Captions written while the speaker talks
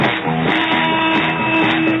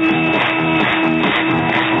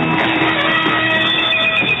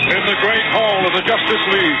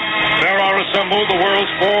assembled the world's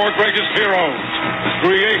four greatest heroes,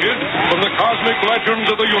 created from the cosmic legends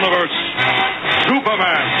of the universe.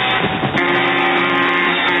 Superman,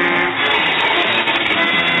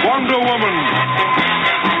 Wonder Woman,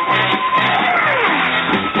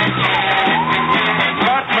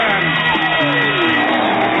 Batman,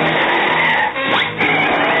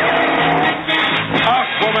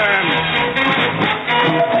 Aquaman,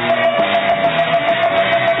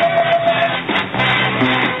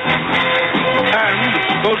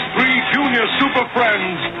 and those three junior super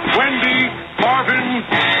friends, Wendy, Marvin,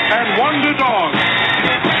 and Wonder Dog.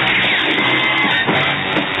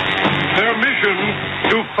 Their mission,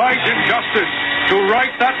 to fight injustice, to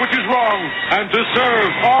right that which is wrong, and to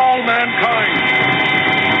serve all mankind.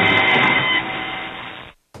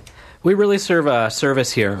 We really serve a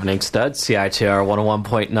service here on Inkstuds, CITR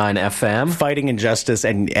 101.9 FM. Fighting injustice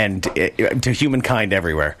and to humankind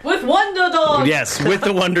everywhere. With Wonder Dog! Yes, with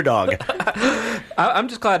the Wonder Dog. I'm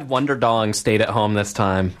just glad Wonder Dog stayed at home this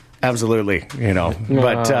time. Absolutely,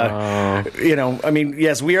 But, I mean,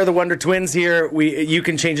 yes, we are the Wonder Twins here. You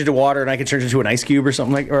can change it to water, and I can change it to an ice cube or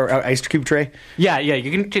something or ice cube tray. Yeah,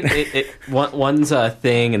 you can. One's a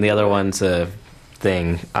thing, and the other one's a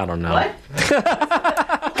thing. I don't know. What?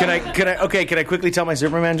 Can I quickly tell my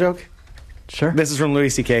Superman joke? Sure. This is from Louis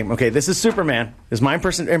C.K. Okay, this is Superman. This is my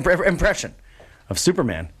impression of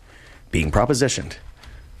Superman being propositioned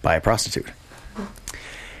by a prostitute.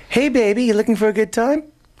 Hey, baby, you looking for a good time?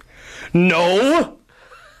 No!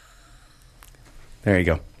 There you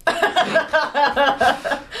go.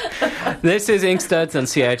 This is Inkstuds on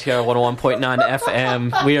CITR 101.9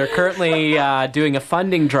 FM. We are currently doing a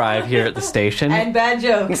funding drive here at the station. And bad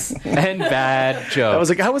jokes. And bad jokes. I was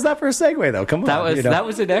like, how was that for a segue, though? Come on. That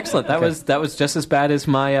was an excellent. That was just as bad as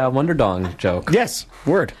my Wonder Dong joke. Yes,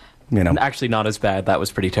 word. Actually, not as bad. That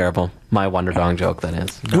was pretty terrible. My Wonder Dong joke, that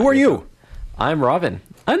is. Who are you? I'm Robin.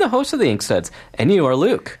 I'm the host of the Inkstuds. And you are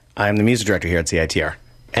Luke. I'm the music director here at CITR.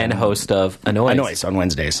 And host of Annoyance on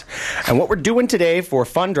Wednesdays. And what we're doing today for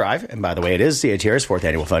Fund Drive, and by the way, it is CITR's 4th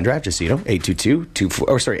annual Fund Drive, just so you know,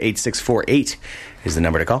 8648 is the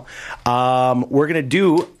number to call. We're going to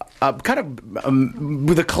do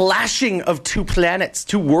the clashing of two planets,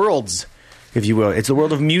 two worlds, if you will. It's the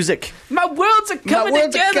world of music. My worlds are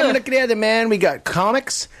coming together, man. We got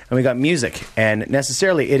comics and we got music. And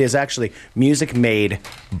necessarily, it is actually music made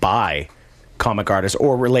by comic artists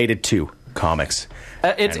or related to comics.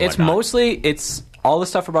 It's mostly all the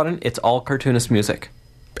stuff about it. It's all cartoonist music.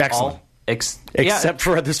 Excellent. Except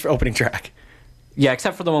for this opening track. Yeah,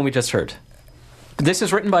 except for the one we just heard. This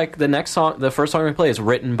is written by the next song. The first song we play is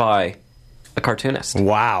written by a cartoonist.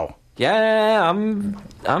 Wow. Yeah,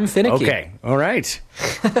 I'm finicky. Okay, all right.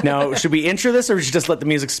 Now, should we intro this, or should we just let the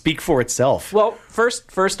music speak for itself? Well,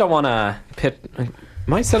 first I want to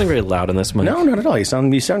Am I sounding very loud in this mic? No, not at all. You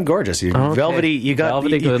sound gorgeous. You're velvety. You got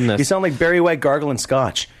velvety goodness. You sound like Barry White gargling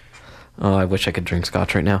scotch. Oh, I wish I could drink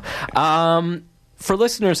scotch right now. For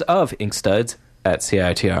listeners of Inkstuds at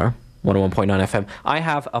CITR 101.9 FM, I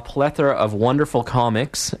have a plethora of wonderful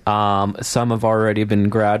comics. Some have already been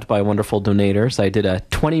grabbed by wonderful donators. I did a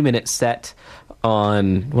 20-minute set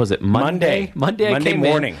on, was it Monday? Monday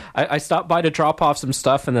morning. I stopped by to drop off some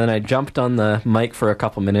stuff, and then I jumped on the mic for a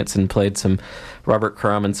couple minutes and played some Robert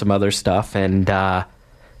Crumb and some other stuff, and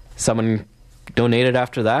someone donated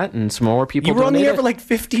after that, and some more people donated. You were on the air for like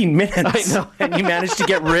 15 minutes. I know. And you managed to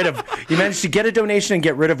get a donation and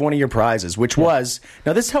get rid of one of your prizes, which was,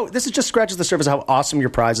 now this just scratches the surface of how awesome your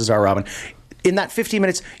prizes are, Robin. In that 15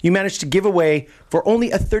 minutes, you managed to give away, for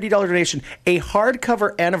only a $30 donation, a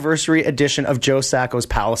hardcover anniversary edition of Joe Sacco's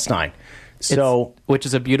Palestine. Which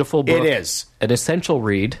is a beautiful book. It is. An essential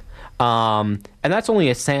read. And that's only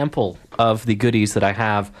a sample of the goodies that I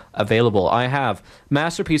have available. I have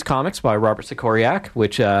Masterpiece Comics by Robert Sikoriak,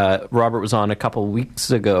 which Robert was on a couple weeks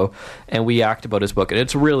ago, and we asked about his book. And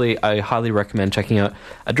it's really, I highly recommend checking out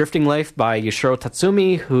A Drifting Life by Yoshiro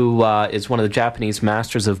Tatsumi, who is one of the Japanese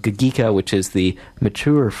masters of Gagika, which is the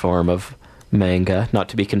mature form of manga, not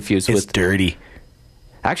to be confused with... It's dirty.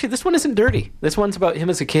 Actually, this one isn't dirty. This one's about him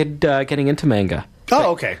as a kid getting into manga.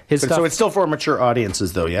 Oh, okay. So it's still for mature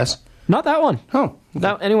audiences, though, yes? Not that one. Oh.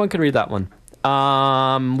 Okay. Anyone can read that one.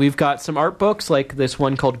 We've got some art books, like this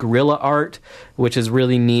one called Guerrilla Art, which is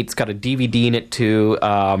really neat. It's got a DVD in it, too.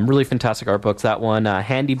 Really fantastic art books. That one.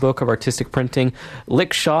 Handy Book of Artistic Printing.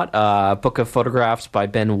 Lick Shot, a book of photographs by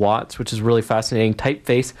Ben Watts, which is really fascinating.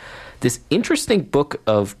 Typeface. This interesting book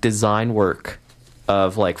of design work,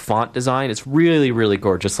 of like font design. It's really, really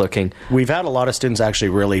gorgeous looking. We've had a lot of students actually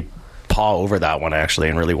really paw over that one, actually,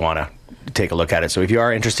 and really want to take a look at it. So if you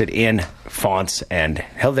are interested in fonts and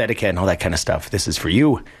Helvetica and all that kind of stuff, this is for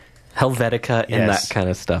you. Helvetica and Yes. that kind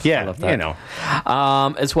of stuff. Yeah, I love that. you know.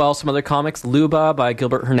 As well, some other comics. Luba by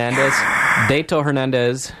Gilbert Hernandez. Beto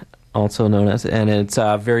Hernandez, also known as, and it's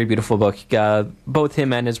a very beautiful book. Both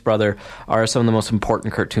him and his brother are some of the most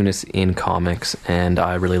important cartoonists in comics, and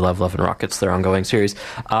I really love Love and Rockets, their ongoing series.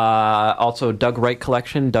 Also, Doug Wright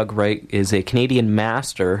collection. Doug Wright is a Canadian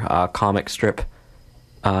master comic strip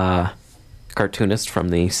cartoonist from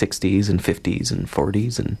the 60s and 50s and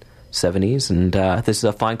 40s and 70s, and this is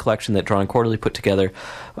a fine collection that Drawn Quarterly put together,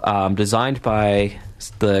 designed by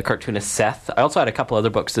the cartoonist Seth. I also had a couple other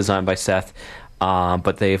books designed by Seth,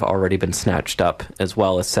 but they've already been snatched up, as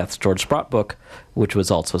well as Seth's George Sprott book, which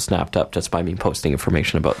was also snapped up just by me posting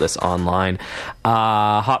information about this online.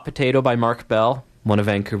 Hot Potato by Mark Bell, one of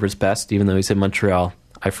Vancouver's best, even though he's in Montreal.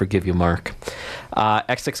 I forgive you, Mark.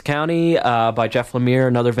 Essex County by Jeff Lemire,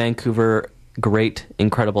 another Vancouver great,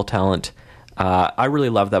 incredible talent. I really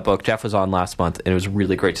love that book. Jeff was on last month, and it was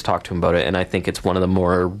really great to talk to him about it, and I think it's one of the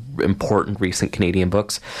more important recent Canadian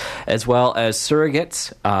books. As well as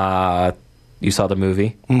Surrogates. You saw the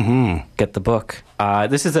movie. Mm-hmm. Get the book.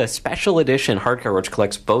 This is a special edition hardcover which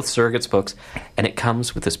collects both Surrogates books, and it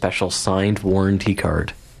comes with a special signed warranty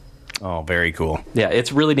card. Oh, very cool. Yeah,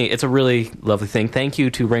 it's really neat. It's a really lovely thing. Thank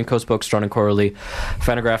you to Raincoast Books, Drawn and Quarterly,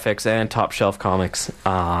 Fantagraphics, and Top Shelf Comics.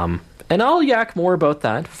 And I'll yak more about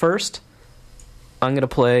that. First, I'm going to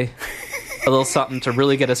play a little something to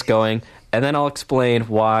really get us going, and then I'll explain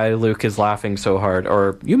why Luke is laughing so hard,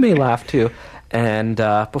 or you may laugh too. And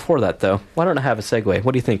before that, though, why don't I have a segue?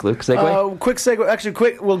 What do you think, Luke? Segue? Quick segue. Actually,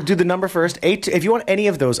 quick. We'll do the number first. 8. If you want any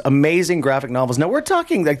of those amazing graphic novels, now we're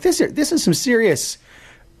talking like this. This is some serious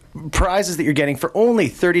prizes that you're getting for only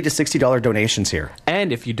 $30 to $60 donations here.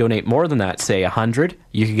 And if you donate more than that, say $100,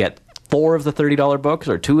 you can get 4 of the $30 books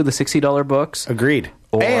or 2 of the $60 books. Agreed.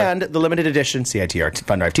 Or- and the limited edition CITR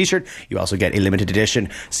Fun Drive t-shirt. You also get a limited edition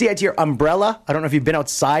CITR umbrella. I don't know if you've been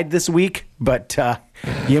outside this week, but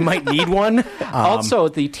you might need one. Also,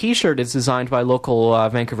 the t-shirt is designed by local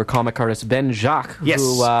Vancouver comic artist Ben Jacques, Yes.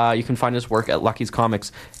 who you can find his work at Lucky's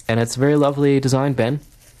Comics. And it's a very lovely design, Ben.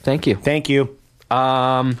 Thank you. Thank you. So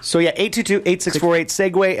yeah, 822-8648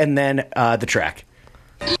 segue, and then the track.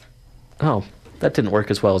 Oh, that didn't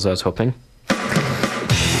work as well as I was hoping.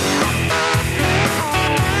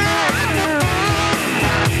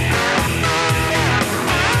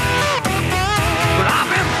 But I've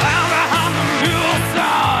been plowing behind the mule,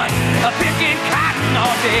 son, picking cotton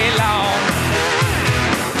all day long.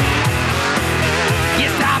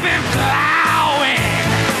 Yes, I've been plowing,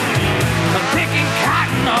 picking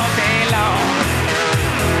cotton all day long.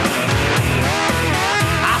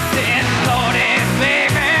 I said, Lordy,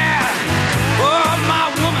 baby, oh, my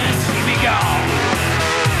woman, she be gone.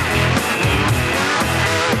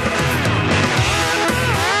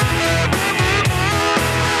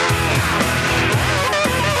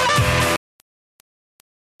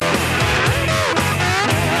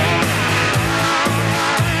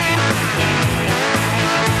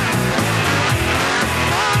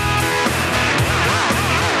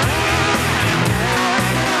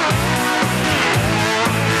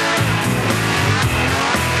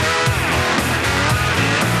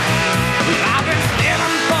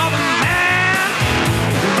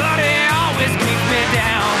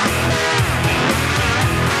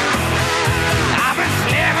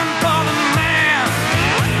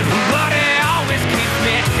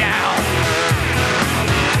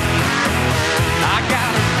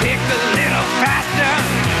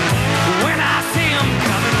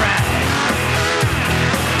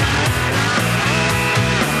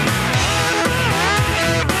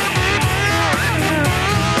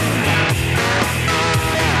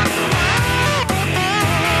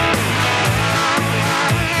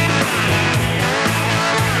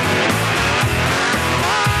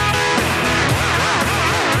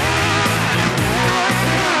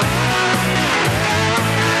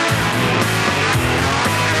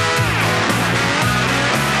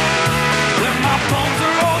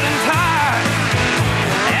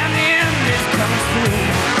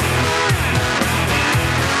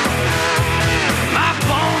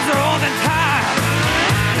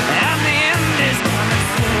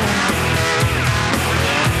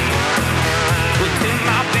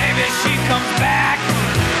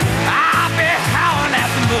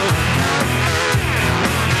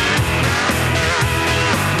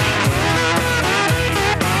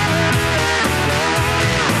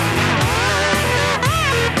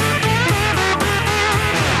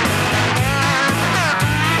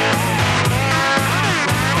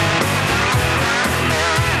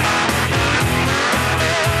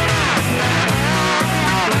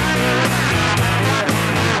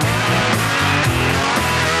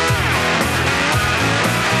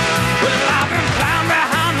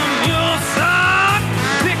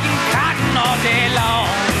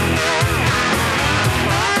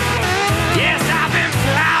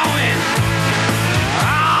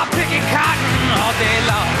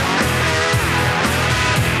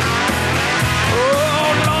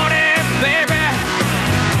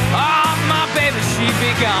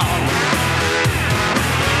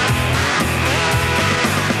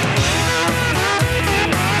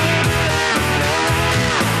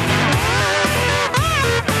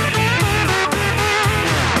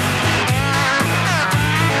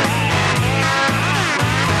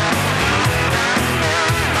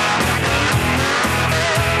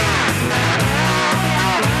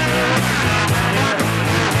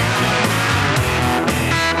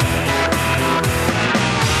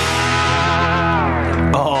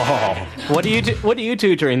 What do you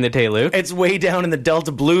do during the day, Luke? It's way down in the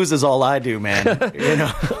Delta Blues is all I do, man. You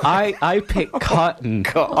know, I pick cotton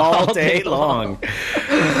all day long.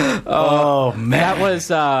 Oh man,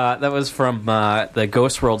 that was from the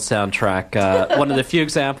Ghost World soundtrack. One of the few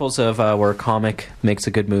examples of where a comic makes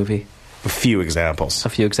a good movie. A few examples.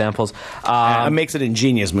 It Makes it an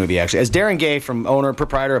ingenious movie, actually. As Darren Gay,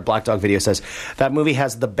 proprietor of Black Dog Video, says, that movie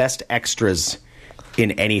has the best extras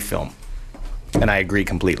in any film. And I agree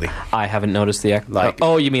completely. I haven't noticed the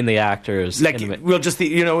oh, you mean the actors? Like, well, just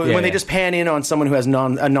when they just pan in on someone who has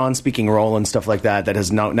a non-speaking role and stuff like that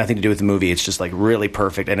has nothing to do with the movie. It's just like really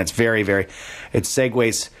perfect, and it's very, very. It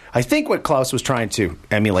segues. I think what Klaus was trying to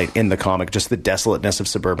emulate in the comic, just the desolateness of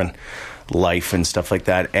suburban life and stuff like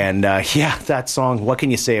that. And that song. What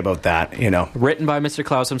can you say about that? You know, written by Mr.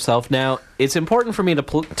 Klaus himself. Now, it's important for me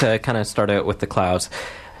to kind of start out with the Klaus.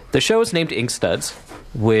 The show is named Ink Studs,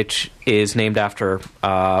 which is named after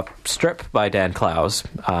a strip by Dan Clowes,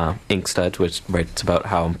 Ink Studs, which writes about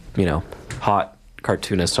how, hot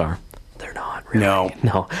cartoonists are. They're not really.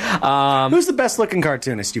 No. Who's the best looking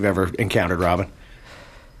cartoonist you've ever encountered, Robin?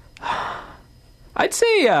 I'd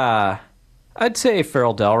say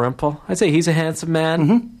Farrell Dalrymple. I'd say he's a handsome man.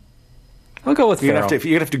 Mm-hmm. I'll go with Farrell. You're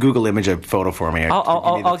gonna have to Google image a photo for me.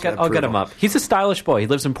 I'll get him up. He's a stylish boy. He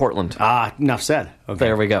lives in Portland. Enough said. Okay.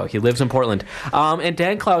 There we go. He lives in Portland. And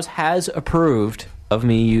Dan Clowes has approved of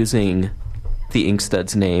me using the Ink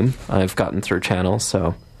Studs name. I've gotten through channels,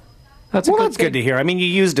 so that's good to hear. I mean, you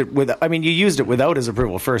used it without his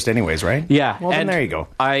approval first, anyways, right? Yeah. Well, then there you go.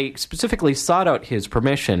 I specifically sought out his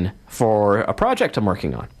permission for a project I'm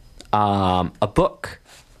working on, a book.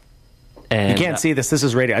 And, you can't see this. This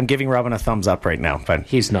is radio. I'm giving Robin a thumbs up right now, but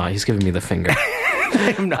he's not. He's giving me the finger.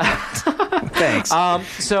 I'm not. Thanks.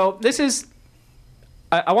 So this is.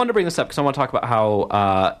 I wanted to bring this up because I want to talk about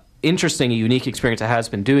how interesting, a unique experience it has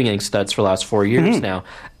been doing Ink Studs for the last 4 years now.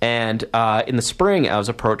 And in the spring, I was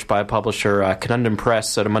approached by a publisher, Conundrum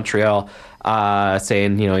Press, out of Montreal,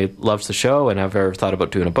 saying he loves the show and I've ever thought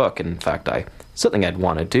about doing a book. And in fact, something I'd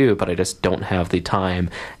want to do, but I just don't have the time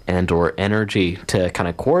and or energy to kind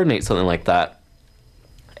of coordinate something like that.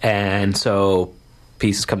 And so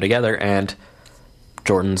pieces come together, and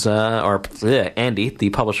Andy, the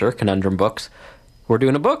publisher, Conundrum Books, we're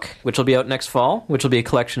doing a book, which will be out next fall, which will be a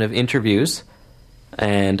collection of interviews.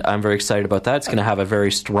 And I'm very excited about that. It's going to have a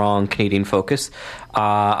very strong Canadian focus.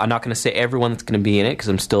 I'm not going to say everyone that's going to be in it because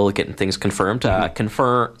I'm still getting things confirmed.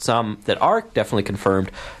 Confirm some that are definitely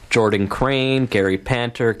confirmed. Jordan Crane, Gary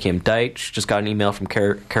Panter, Kim Deitch. Just got an email from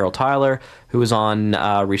Carol Tyler, who was on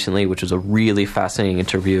recently, which was a really fascinating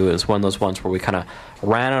interview. It was one of those ones where we kind of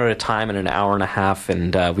ran out of time in an hour and a half,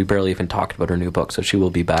 and we barely even talked about her new book. So she will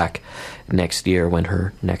be back next year when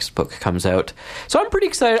her next book comes out. So I'm pretty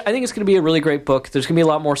excited. I think it's going to be a really great book. There's going to be a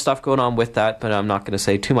lot more stuff going on with that, but I'm not going to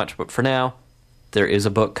say too much. But for now, there is a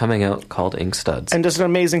book coming out called Ink Studs. And just an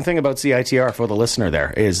amazing thing about CITR for the listener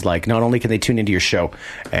there is, like, not only can they tune into your show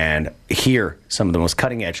and hear some of the most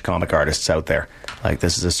cutting-edge comic artists out there, like,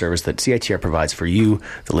 this is a service that CITR provides for you,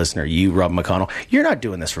 the listener, you, Rob McConnell. You're not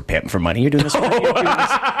doing this for money. You're doing this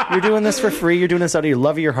you're doing this for free. You're doing this out of your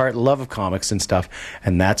love of your heart, love of comics and stuff.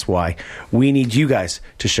 And that's why we need you guys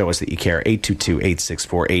to show us that you care.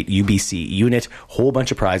 822-8648, UBC unit. Whole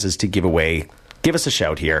bunch of prizes to give away. Give us a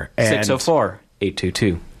shout here. And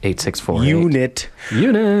 604-822-8648.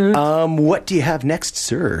 Unit. What do you have next,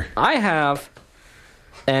 sir? I have,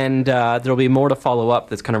 and there'll be more to follow up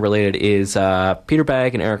that's kind of related, is Peter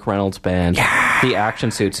Bagg and Eric Reynolds' band, The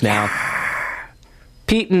Action Suits. Now,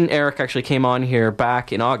 Pete and Eric actually came on here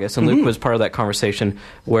back in August, and Luke was part of that conversation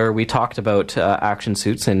where we talked about Action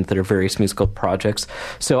Suits and their various musical projects.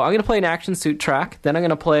 So I'm going to play an Action Suit track, then I'm going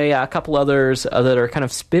to play a couple others that are kind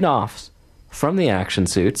of spin-offs from the Action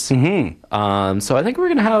Suits. So I think we're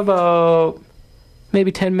going to have about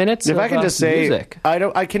maybe 10 minutes if of I can just say, music.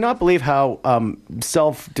 I cannot believe how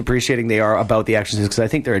self-depreciating they are about the Action Suits, because I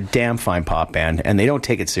think they're a damn fine pop band, and they don't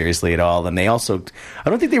take it seriously at all. And they also, I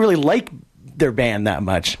don't think they really like their band that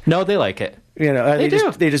much. No, they like it. They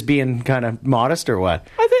just being kind of modest, or what?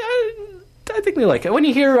 I think they like it. When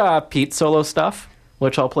you hear Pete's solo stuff,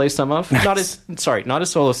 which I'll play some of, not his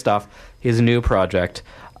solo stuff, his new project.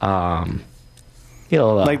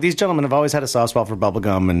 Like, these gentlemen have always had a soft spot for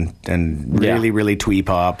bubblegum and really, really twee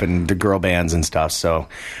pop and the girl bands and stuff. So,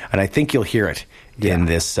 and I think you'll hear it in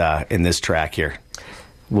this track here.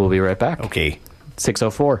 We'll be right back. Okay.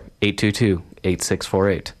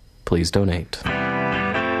 604-822-8648. Please donate.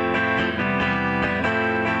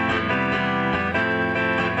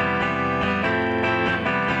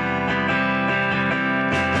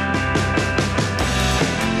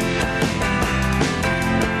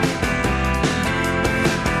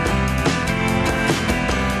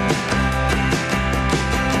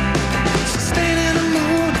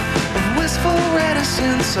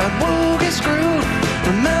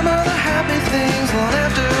 long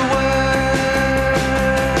afterward.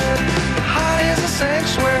 The heart is a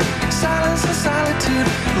sanctuary, silence and solitude.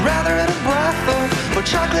 Rather at a brothel, or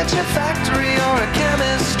chocolate chip factory, or a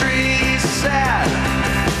chemistry sad.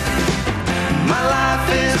 My life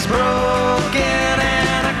is broken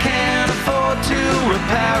and I can't afford to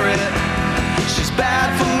repair it. She's bad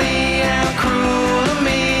for me and cruel to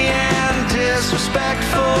me and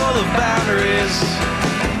disrespectful of boundaries.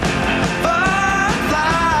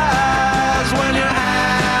 Fireflies when you're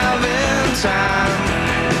having time.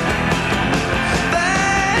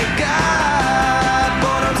 Thank God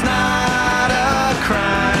boredom's not a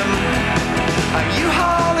crime. You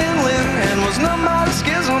haul inland and was numb by the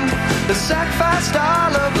schism. The sacrificed our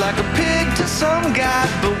love like a pig to some god,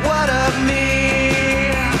 but what of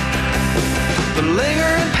me? The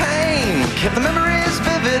lingering pain kept the memories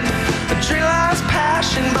vivid. A tree lies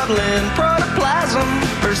passion bubbling protoplasm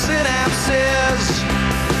or synapses.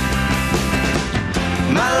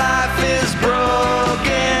 My life is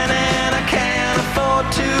broken and I can't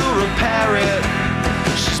afford to repair it.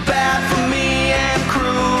 She's bad for me and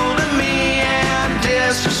cruel to me and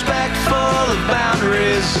disrespectful of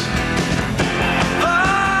boundaries.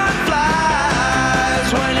 Fireflies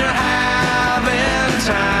when you're having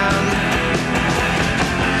time.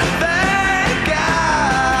 Thank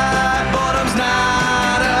God boredom's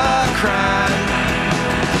not a crime.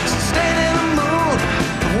 So staying in the mood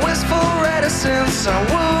of wistful reticence, I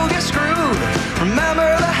will get screwed. Remember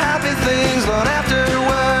the happy things long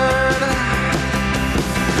afterward.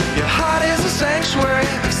 Your heart is a sanctuary,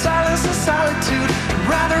 silence and solitude.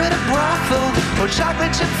 Rather at a brothel, or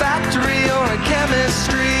chocolate chip factory, or a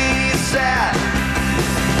chemistry set.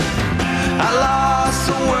 I lost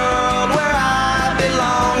a world where I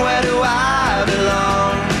belong. Where do I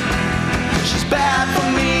belong? She's bad for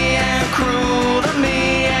me and cruel to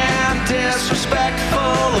me and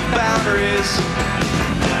disrespectful of boundaries.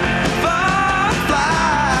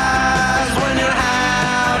 Fireflies when you're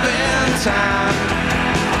having time.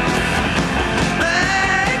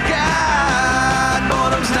 Thank God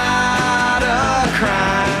boredom's not a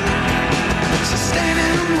crime. Sustain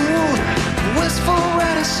in the mood, wistful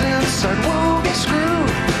reticence, I won't get screwed.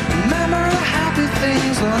 Remember the happy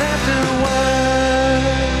things long afterward.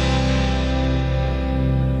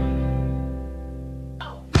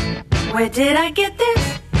 Where did I get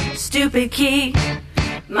this stupid key?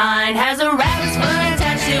 Mine has a rabbit's foot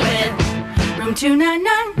attached to it. Room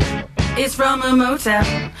 299 is from a motel.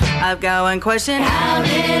 I've got one question. How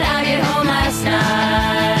did I get home last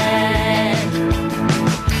night?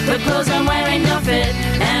 The clothes I'm wearing don't fit,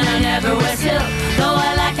 and I never wear silk. Though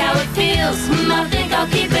I like how it feels, I think I'll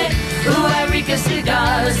keep it. Ooh, I reek of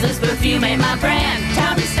cigars, this perfume ain't my brand.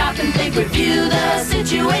 Time to stop and think, review the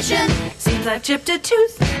situation. Seems I've chipped a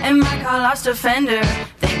tooth, and my car lost a fender.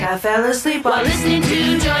 Think I fell asleep while listening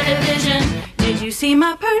to Joy Division. Did you see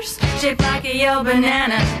my purse, shaped like a yellow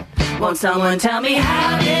banana? Won't someone tell me,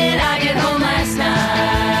 how did I get home last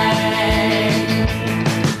night?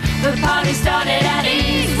 The party started at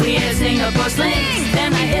 8, we had Singapore slings.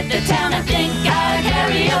 Then I hit the town, I think I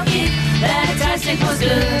karaoke. That tasting was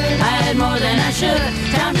good, I had more than I should.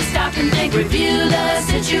 Time to stop and think, review the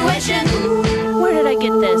situation. Where did I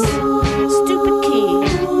get this stupid key?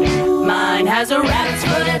 Mine has a rabbit's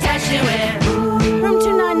foot attached to it. Room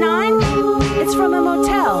 299, it's from a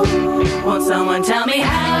motel. Won't someone tell me,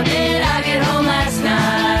 how did I get home last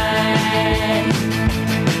night?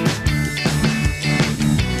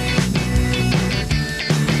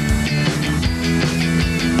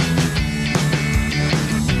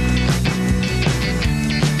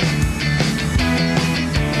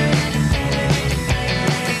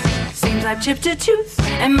 I've chipped a tooth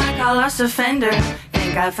and my car lost a fender.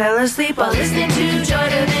 Think I fell asleep while listening to Joy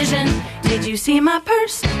Division. Did you see my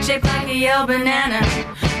purse shaped like a yellow banana?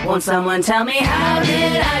 Won't someone tell me, how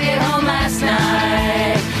did I get home last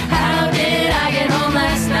night? How did I get home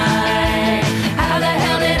last night? How the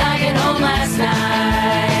hell did I get home last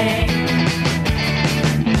night?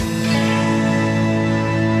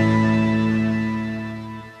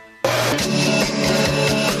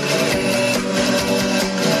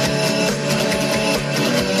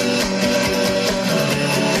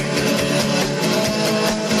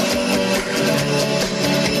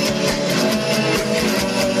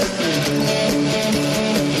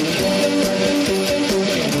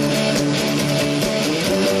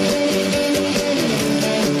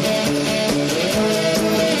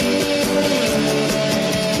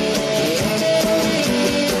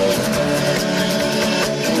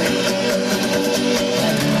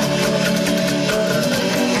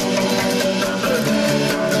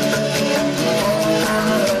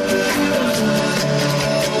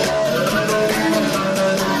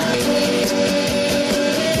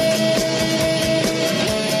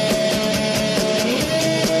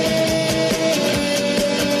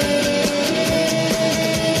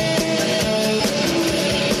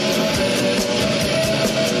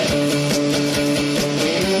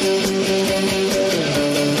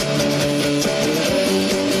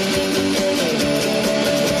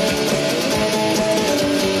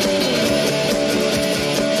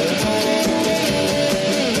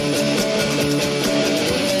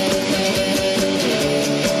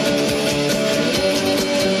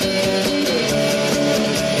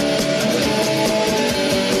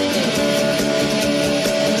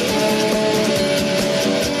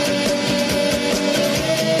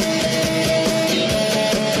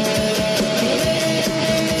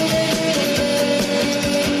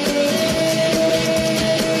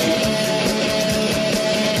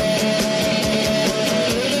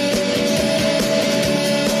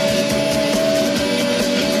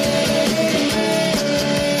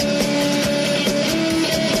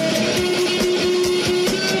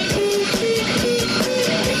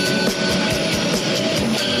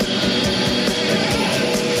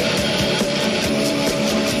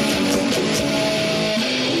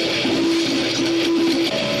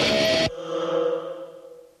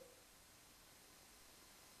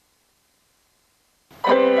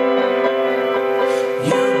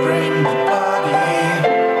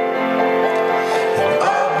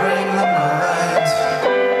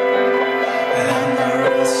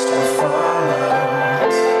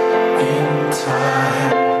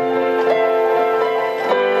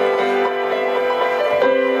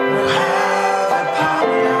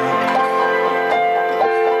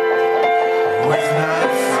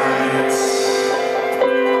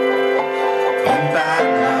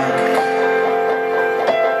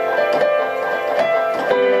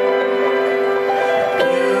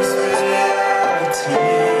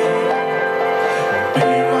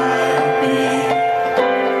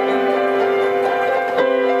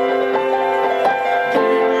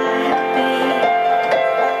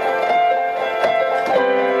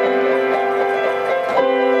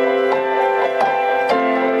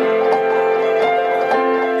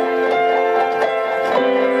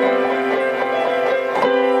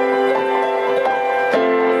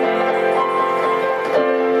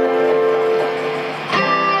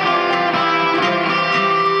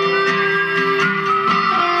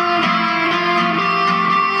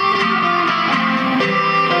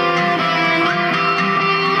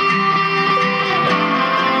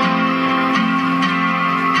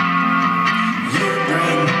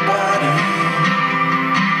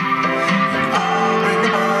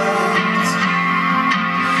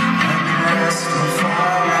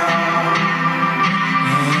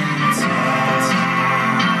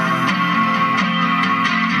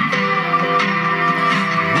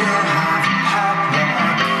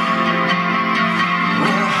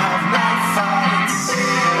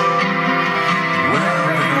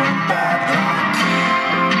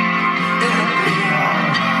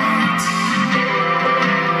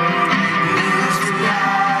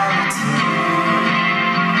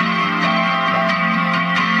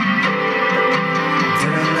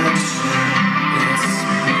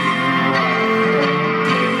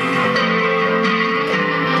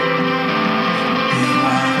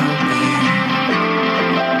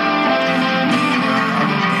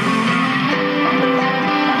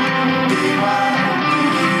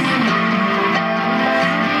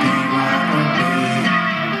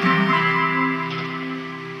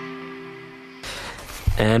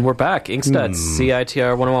 And we're back. Inkstuds,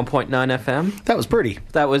 CITR 101.9 FM. That was pretty.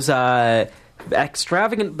 That was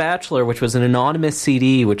Extravagant Bachelor, which was an anonymous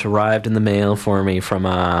CD which arrived in the mail for me from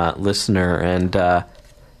a listener, and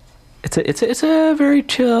it's a very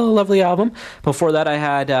chill, lovely album. Before that, I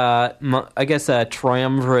had a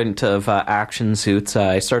triumvirate of Action Suits.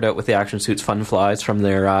 I started out with the Action Suits Fun Flies from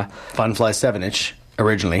their Fun Fly 7-inch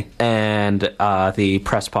originally, and the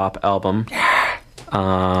Press Pop album.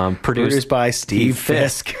 Produced by Steve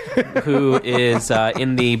Fisk, who is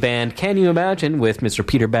in the band Can You Imagine with Mr.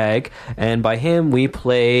 Peter Bagg, and by him we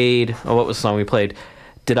played, what was the song we played?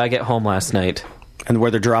 Did I Get Home Last Night? And where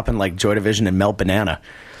they're dropping like Joy Division and Melt Banana,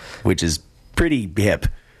 which is pretty hip.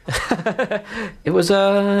 It was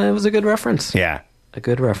a good reference. Yeah. A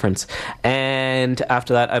good reference. And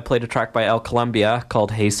after that, I played a track by El Columbia called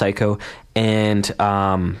Hey Psycho. And,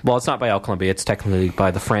 well, it's not by El Columbia. It's technically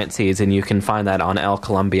by the Francies, and you can find that on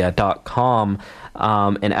elcolumbia.com.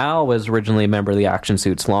 And Al was originally a member of the Action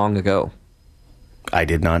Suits long ago. I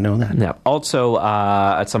did not know that. Yeah. Also,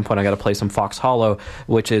 at some point, I got to play some Fox Hollow,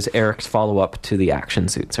 which is Eric's follow-up to the Action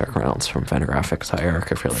Suits. Eric Reynolds from Fantagraphics. Hi,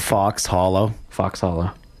 Eric, if you're like Fox Hollow? Fox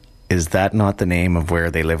Hollow. Is that not the name of where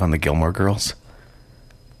they live on the Gilmore Girls?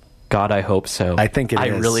 God, I hope so. I think it is. I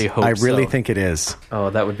really hope so. I really think it is. Oh,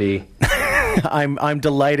 that would be... I'm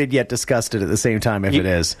delighted yet disgusted at the same time if it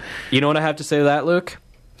is. You know what I have to say to that, Luke?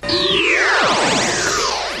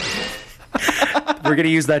 We're going to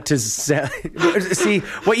use that to... See,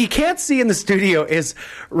 what you can't see in the studio is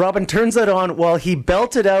Robin turns that on while he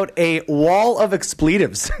belted out a wall of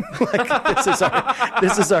expletives.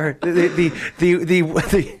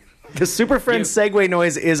 The Super Friends segue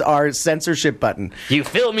noise is our censorship button. You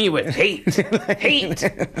fill me with hate. hate.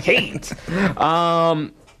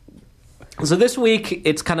 So this week,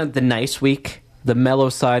 it's kind of the nice week, the mellow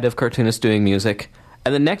side of cartoonists doing music.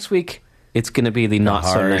 And then next week, it's going to be the not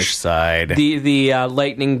so nice harsh side. The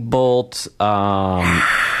lightning bolt.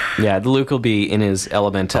 Yeah, Luke will be in his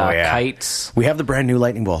element. Kites. We have the brand new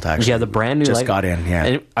lightning bolt, actually. Yeah, the brand new just got in. Yeah,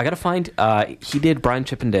 and I got to find. He did Brian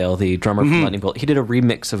Chippendale, the drummer from Lightning Bolt. He did a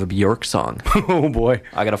remix of a Bjork song. Oh boy,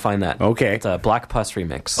 I got to find that. Okay, it's a Black Pus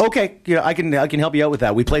remix. Okay, yeah, I can help you out with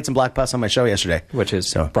that. We played some Black Pus on my show yesterday, which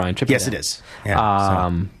is Brian Chippendale. Yes, it is.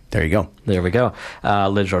 Yeah. There you go. There we go.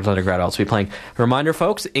 Liz George Leningrad will also be playing. Reminder,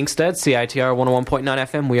 folks, Inkstead, CITR 101.9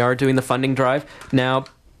 FM. We are doing the funding drive now.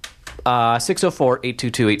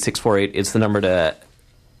 604-822-8648 is the number to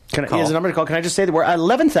call. Is the number to call. Can I just say that we're at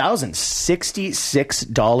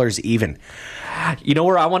 $11,066 even. You know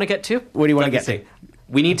where I want to get to? What do you want to get to?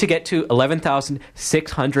 We need to get to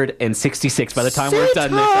 11,666 by the time we're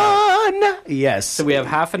done this hour. Yes. So we have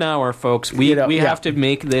half an hour, folks. We have to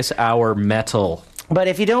make this hour metal. But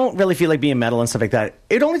if you don't really feel like being metal and stuff like that,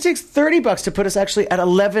 it only takes $30 to put us actually at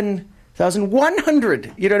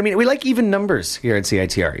 11,100. You know what I mean? We like even numbers here at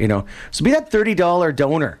CITR, you know. So be that $30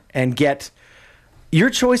 donor and get your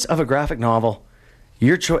choice of a graphic novel, a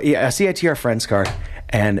CITR Friends card,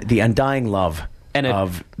 and the undying love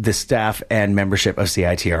of the staff and membership of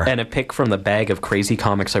CITR. And a pick from the bag of crazy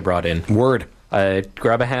comics I brought in. Word.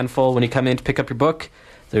 Grab a handful when you come in to pick up your book.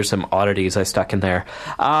 There's some oddities I stuck in there.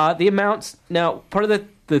 The amounts... Now, part of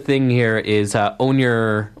the thing here is own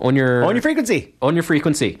your frequency. Own your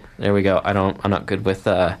frequency. There we go. I'm not good with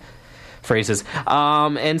phrases.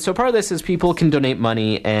 And so part of this is people can donate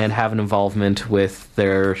money and have an involvement with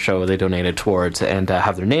their show they donated towards, and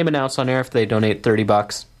have their name announced on air if they donate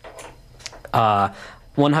 $30.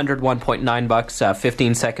 $101.9,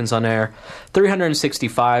 15 seconds on air.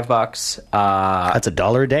 $365. That's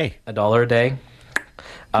 $1 a day. $1 a day.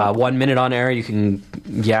 1 minute on air, you can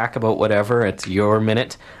yak about whatever. It's your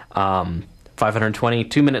minute. 520,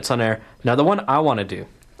 2 minutes on air. Now, the one I want to do,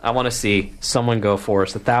 I want to see someone go for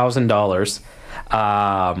us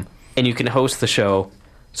 $1,000, and you can host the show.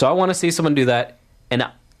 So I want to see someone do that. And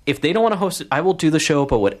if they don't want to host it, I will do the show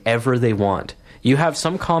about whatever they want. You have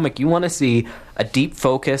some comic you want to see a deep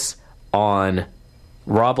focus on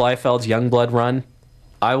Rob Liefeld's Youngblood run.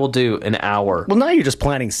 I will do an hour. Well, now you're just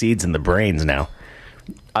planting seeds in the brains now.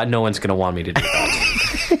 No one's going to want me to do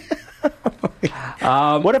that.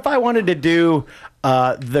 What if I wanted to do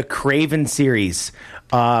the Craven series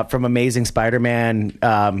from Amazing Spider-Man?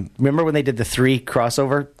 Remember when they did the 3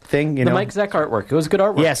 crossover thing? The Mike Zeck artwork. It was good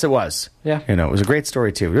artwork. Yes, it was. Yeah. You know, it was a great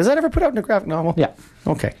story, too. Was that ever put out in a graphic novel? Yeah.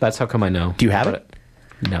 Okay. That's how come I know. Do you have it?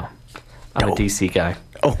 No. I'm a DC guy.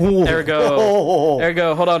 Oh. There we go. Oh. There we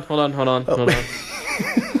go. Hold on.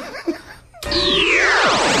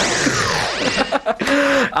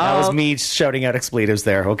 That was me shouting out expletives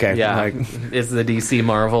there. Okay. Yeah. It's the DC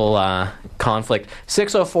Marvel conflict.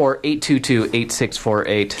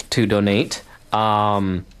 604-822-8648 to donate.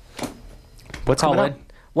 What's coming up?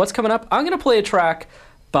 What's coming up? I'm going to play a track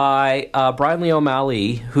by Brian Lee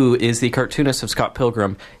O'Malley, who is the cartoonist of Scott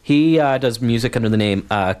Pilgrim. He does music under the name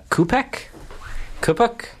Kupek?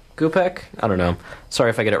 Kupek? I don't know. Sorry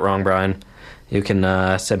if I get it wrong, Brian. You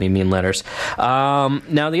can send me mean letters. Now,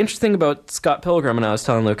 the interesting thing about Scott Pilgrim, and I was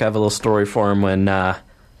telling Luke I have a little story for him when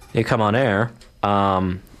you come on air,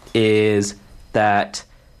 is that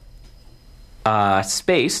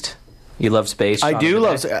Spaced... You love Spaced? I do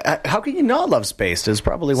love... How can you not love Spaced? It's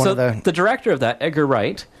probably one of the director of that, Edgar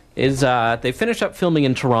Wright, is... they finished up filming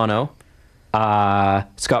in Toronto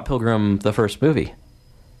Scott Pilgrim, the first movie.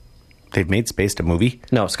 They've made Spaced a movie?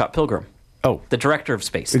 No, Scott Pilgrim. Oh. The director of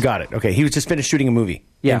Spaced. Got it. Okay, he was just finished shooting a movie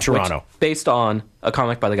in Toronto. Based on a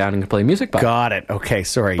comic by the guy who can play music by. Got it. Okay,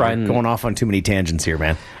 sorry. Brian, you're going off on too many tangents here,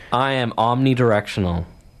 man. I am omnidirectional.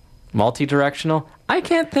 Multi-directional? I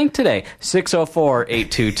can't think today.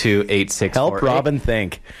 604-822-8648. Help Robin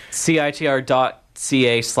think.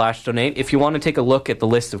 CITR.ca/donate. If you want to take a look at the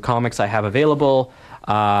list of comics I have available,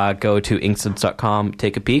 go to inkstuds.com,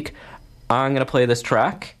 take a peek. I'm going to play this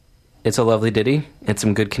track. It's a lovely ditty. It's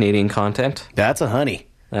some good Canadian content. That's a honey.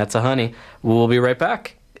 That's a honey. We'll be right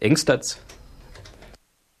back. Inkstuds.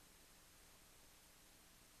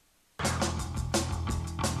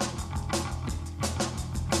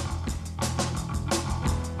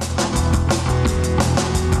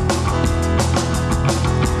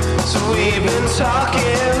 We've been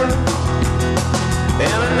talking,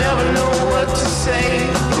 and I never know what to say.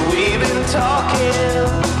 But we've been talking,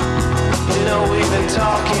 you know we've been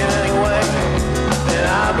talking anyway. And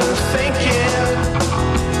I've been thinking,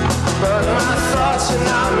 but my thoughts have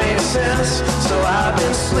not made sense. So I've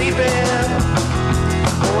been sleeping,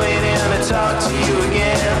 waiting to talk to you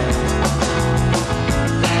again.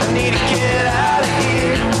 I need to get out of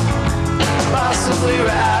here, possibly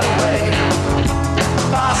right away.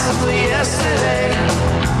 Possibly yesterday,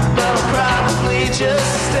 but I'll probably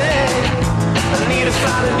just stay. I need to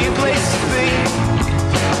find a new place to be.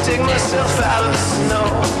 Take myself out of the snow.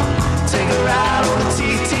 Take a ride on the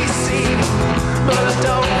TTC, but I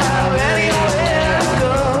don't have anywhere to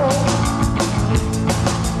go.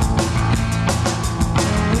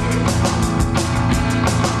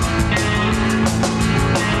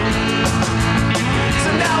 So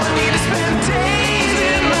now I need to spend days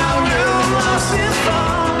in my room, lost in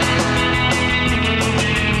thought.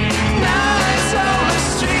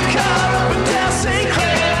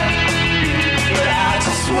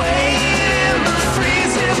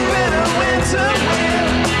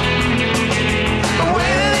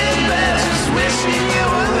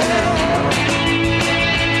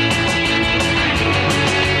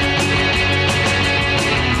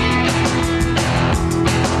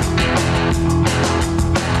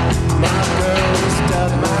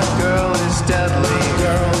 Deadly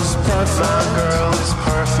girl's perfect. My girl is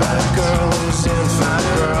perfect. My girl is infinite. My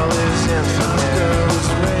girl is infinite. My girl is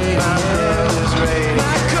radiant. My girl is radiant.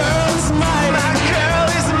 My girl is mighty. My girl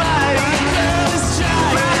is mighty. My girl is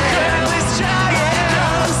giant. My girl is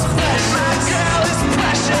giant. My girl is precious.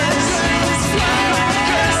 My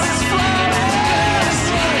girl is flawless.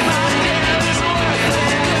 My girl is worth it.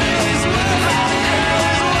 My girl is worth it.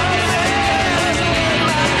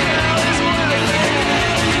 My girl is worth it.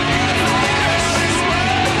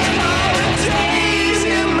 Days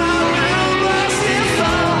in my room, lost in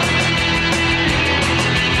thought.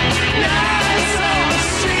 Nights on the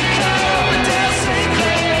streetcar, down St.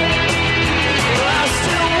 Clair. I'm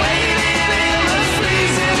still waiting in the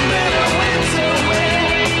freezing bitter winter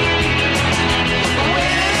wind.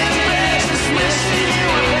 Waiting in bed, just wishing you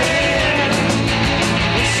were there.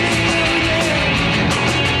 Wishing you were there.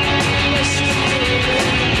 Wishing you were there.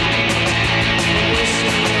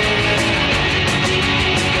 Wishing you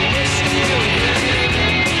were there.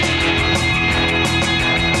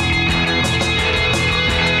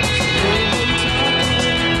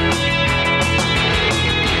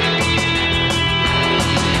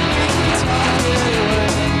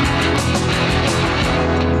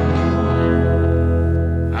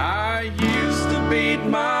 I used to beat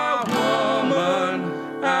my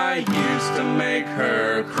woman. I used to make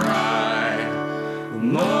her cry. The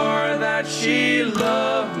more that she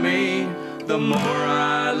loved me, the more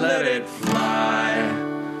I let it fly.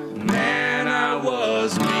 Man, I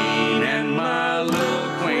was mean and my little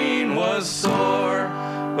queen was sore,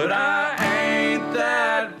 but I ain't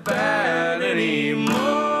that bad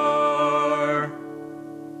anymore.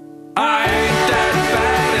 I ain't that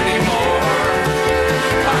bad anymore.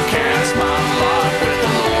 I cast my lot with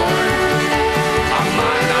the Lord. I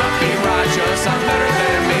might not be righteous, I'm better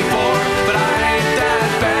than before, but I ain't that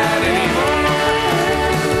bad anymore.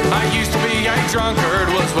 I used to be 18 drunkard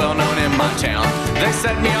was well known in my town. They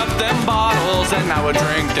set me up them bottles and I would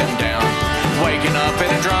drink them down. Waking up in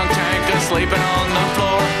a drunk tank and sleeping on the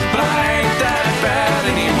floor. But I ain't that bad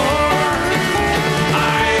anymore.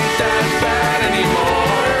 I ain't that bad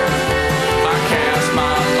anymore. I cast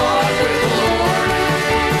my lot with the Lord.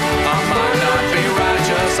 I might not be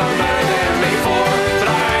righteous, I'm better than before, but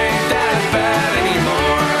I ain't that bad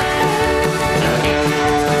anymore.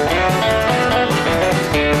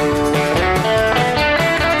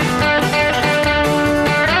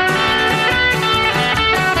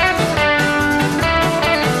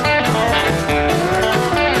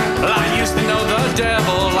 Well, I used to know the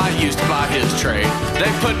devil, I used to buy his trade.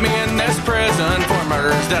 They put me in this prison for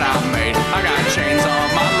murders that I made. I got chains on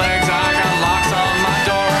my legs, I got locks on my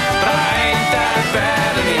door, but I ain't that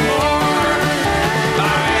bad anymore.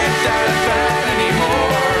 I ain't that bad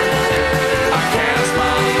anymore. I cast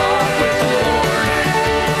my lot with the Lord.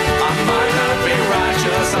 I might not be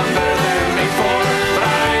righteous, I'm better than before, but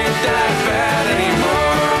I ain't that bad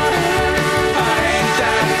anymore. I ain't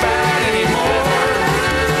that bad anymore.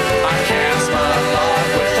 I cast my lot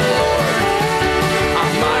with the Lord. I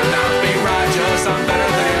might not be righteous, I'm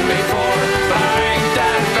better than before, but I ain't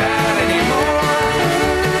that bad anymore.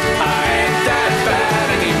 I ain't that bad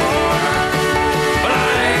anymore. But I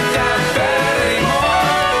ain't that bad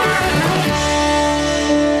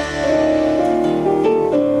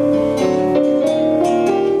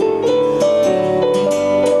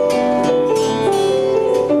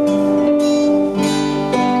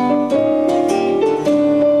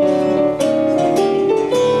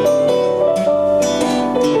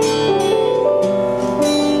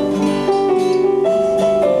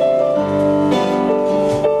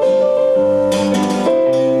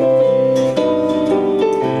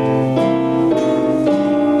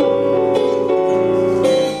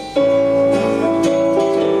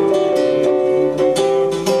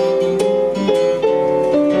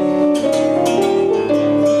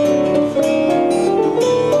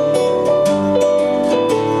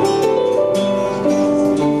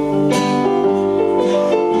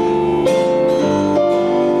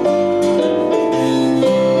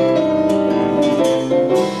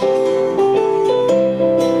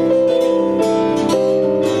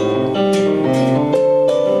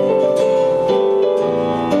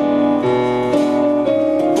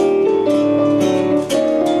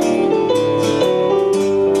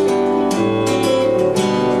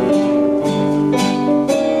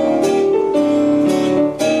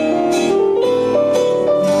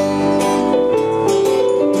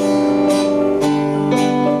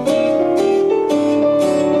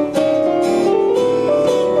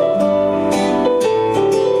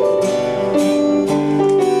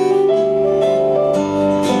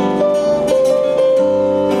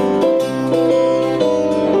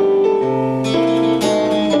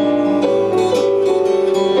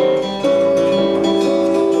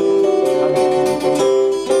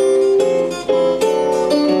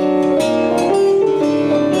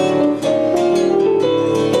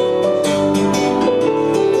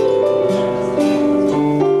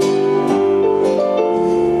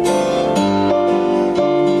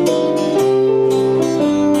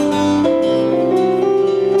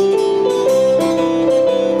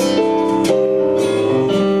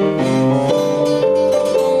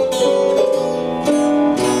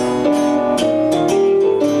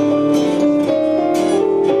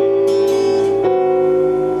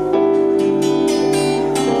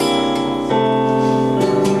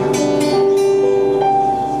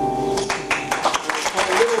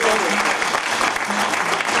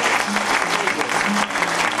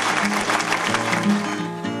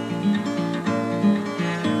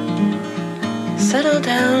Settle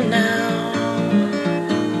down now.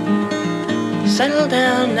 Settle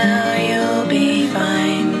down now, you'll be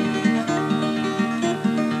fine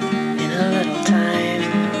in a little time.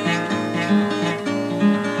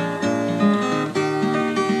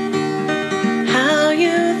 How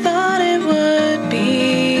you thought it would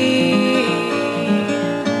be,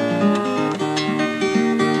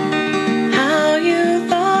 how you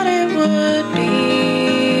thought it would be.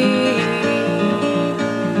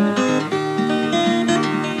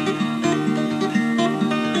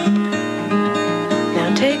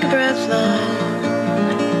 Take a breath, love.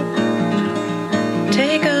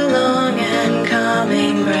 Take a long and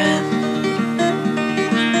calming breath.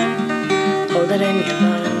 Hold it in your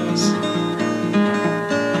lungs.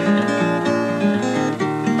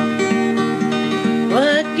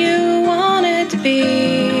 What you want it to be.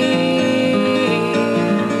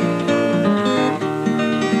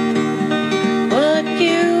 What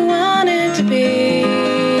you want it to be.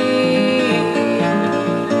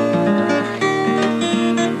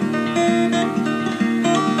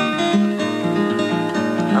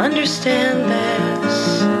 understand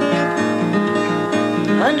this.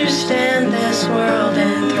 Understand this world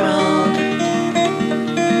enthralled.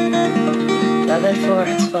 Love it for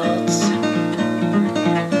its faults.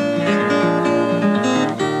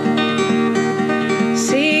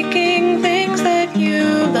 Seeking things that you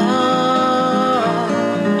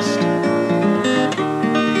lost.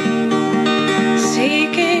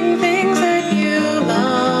 Seeking things that you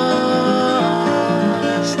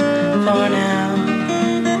lost for now.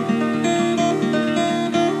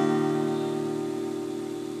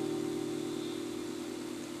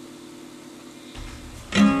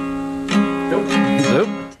 Nope.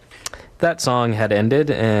 That song had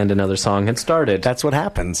ended and another song had started That's what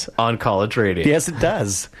happens. on college radio. Yes, it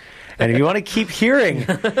does. And if you want to keep hearing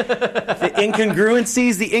the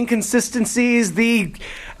incongruencies, the inconsistencies, the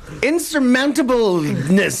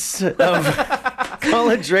insurmountableness of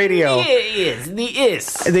college radio,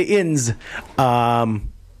 the ins,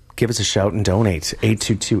 give us a shout and donate.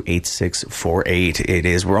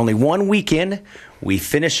 822-8648. We're only 1 week in. We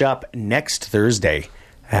finish up next Thursday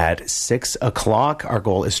at 6 o'clock. Our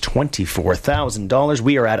goal is $24,000.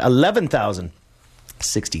 We are at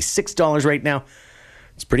 $11,066 right now.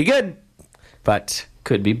 It's pretty good, but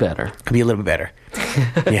Could be better. could be a little bit better.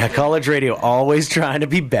 Yeah, college radio, always trying to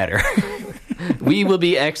be better. We will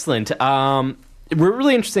be excellent. A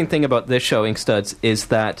really interesting thing about this show, Ink Studs, is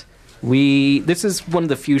that this is one of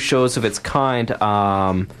the few shows of its kind.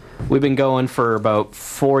 We've been going for about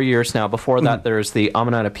 4 years now. Before that, there's the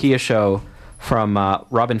Omanatopia show from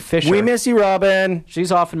Robin Fisher. We miss you, Robin.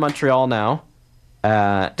 She's off in Montreal now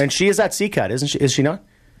at And she is at CCUT, isn't she? Is she not?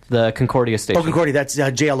 the Concordia station. Oh, Concordia, that's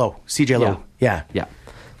JLO, CJLO. Yeah. Yeah.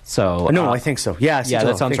 So No, I think so. Yeah, yeah, CJLO,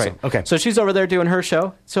 that sounds I think right. so. Okay. So she's over there doing her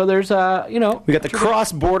show. So there's we got the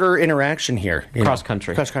cross-border interaction here.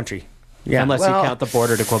 Cross-country. Cross-country. Yeah. unless you count the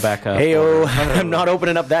border to Quebec. Heyo, I'm not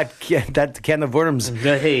opening up that can of worms. You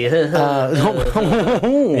know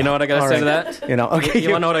what I gotta say to that? You know, okay. You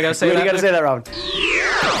wanna know what I gotta say to You that, gotta say that, Robin.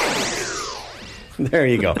 There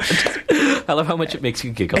you go. I love how much it makes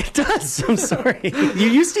you giggle. It does. I'm sorry. You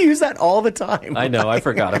used to use that all the time. I know. I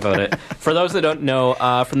forgot about it. For those that don't know,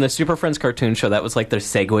 from the Super Friends cartoon show, that was like their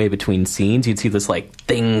segue between scenes. You'd see this like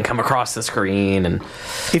thing come across the screen, and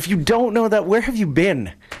If you don't know that, where have you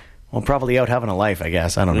been? Well, probably out having a life, I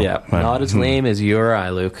guess. I don't know. yeah, not as lame as you or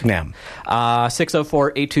I, Luke. Yeah.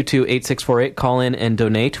 604-822-8648. Call in and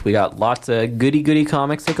donate. We got lots of goody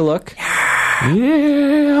comics. Take a look.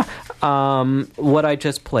 Yeah. What I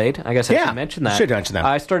just played, I guess I should mention that. Should mention that.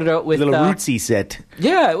 I started out with Little rootsy set.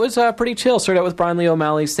 Yeah, it was pretty chill. Started out with Brian Lee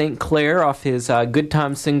O'Malley's St. Clair off his Good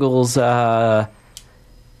Time Singles.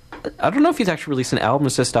 I don't know if he's actually released an album.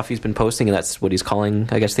 It's just stuff he's been posting, and that's what he's calling,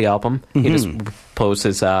 I guess, the album. He just posts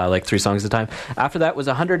his like 3 songs at a time. After that was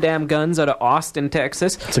 100 Damn Guns out of Austin,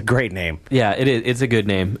 Texas. It's a great name. Yeah, it is. It's a good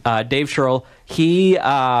name. Dave Sherrill, he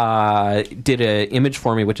did an image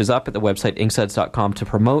for me, which is up at the website inksuds.com to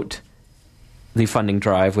promote the funding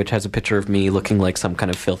drive, which has a picture of me looking like some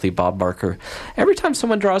kind of filthy Bob Barker. Every time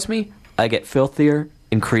someone draws me, I get filthier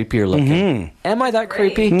and creepier looking. Am I that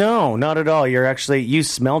creepy? No, not at all. You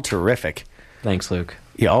smell terrific. Thanks, Luke.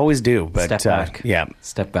 You always do. But Step back. yeah,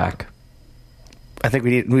 Step back. I think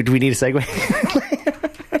we need a segue.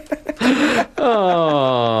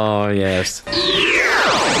 Oh, yes.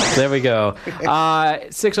 There we go.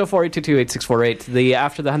 604-822-8648.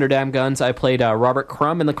 After the 100 Damn Guns, I played Robert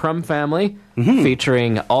Crumb and the Crumb Family,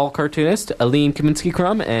 featuring all cartoonist Aline Kaminsky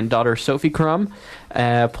Crumb and daughter Sophie Crumb,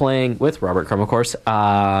 playing with Robert Crumb, of course.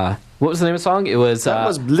 What was the name of the song? It was... That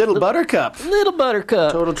was Little Buttercup. Little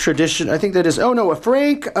Buttercup. Total tradition. I think that is... Oh, no, a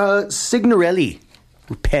Frank Signorelli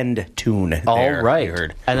penned tune there. All right. I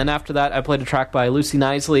heard. And then after that, I played a track by Lucy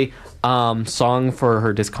Knisley, song for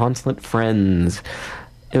her disconsolate friends.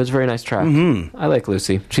 It was a very nice track. I like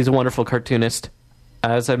Lucy. She's a wonderful cartoonist.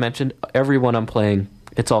 As I mentioned, everyone I'm playing,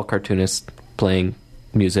 it's all cartoonists playing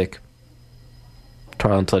music.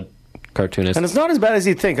 Talented cartoonists. And it's not as bad as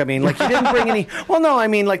you'd think. I mean, like, you didn't bring any... Well, no, I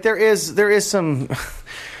mean, like, there is some...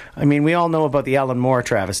 I mean, we all know about the Alan Moore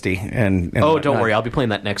travesty. And oh, whatnot. don't worry. I'll be playing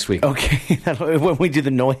that next week. Okay. When we do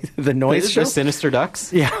the noise show? The Sinister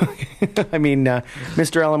Ducks? Yeah. I mean,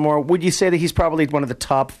 Mr. Alan Moore, would you say that he's probably one of the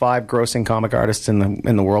top 5 grossing comic artists in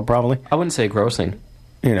the world, probably? I wouldn't say grossing.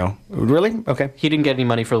 You know, really? Okay. He didn't get any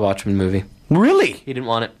money for the Watchmen movie. Really? He didn't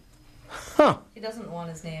want it. Huh. He doesn't want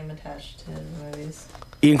his name attached to his movies.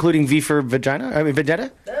 Including V for Vagina? I mean,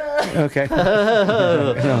 Vendetta? Okay.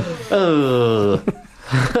 Oh.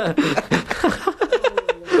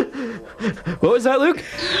 What was that, Luke?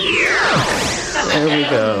 There we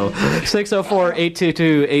go.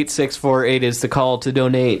 604-822-8648 is the call to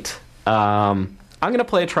donate. I'm going to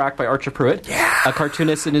play a track by Archer Pruitt, a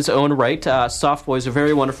cartoonist in his own right. Soft Boy is a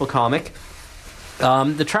very wonderful comic.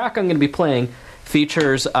 The track I'm going to be playing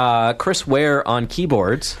features Chris Ware on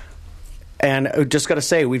keyboards. And just got to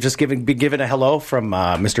say, we've just been given a hello from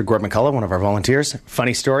Mr. Gord McCullough, one of our volunteers.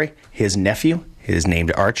 Funny story, his nephew is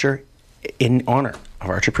named Archer in honor of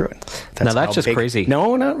Archer Pruitt. Now that's just crazy.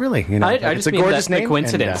 No, not really. You know, I it's just a mean gorgeous that's a name.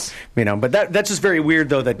 coincidence. And, but that's just very weird,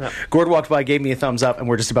 though, that Gord walked by, gave me a thumbs up, and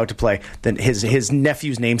we're just about to play his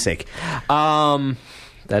nephew's namesake.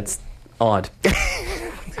 That's odd.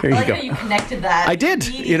 There you I like go. how you connected that. I did,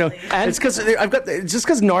 And it's because just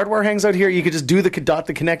because Nardwar hangs out here, you could just do the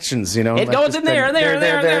connections, It goes in there.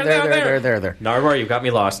 there. Nardwar, you got me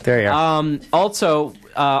lost. There you are. Also,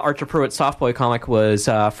 Archer Pruitt's Soft Boy comic was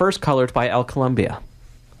first colored by Al Columbia,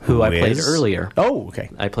 who I played earlier. Oh, okay.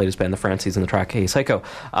 I played his band, the Francies, in the track Hey Psycho.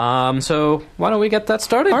 So why don't we get that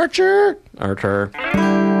started? Archer.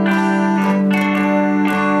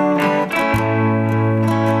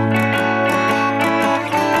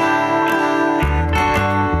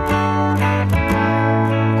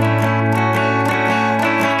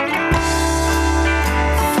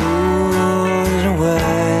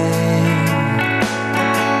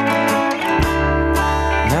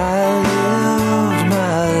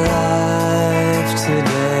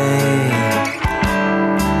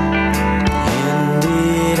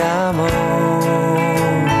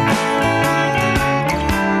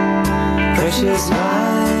 Precious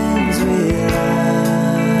lines we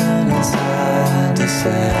learn inside to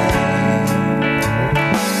say.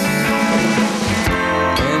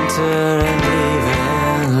 Enter and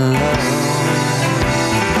leaving alone.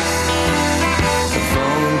 A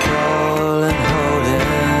phone call and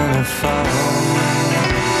holding a phone.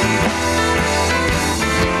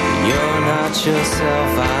 You're not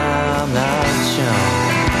yourself, I'm not shown.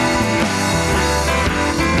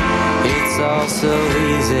 It's all so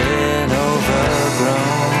easy and overgrown.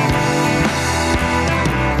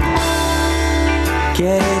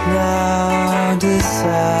 Get it now,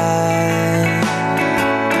 decide.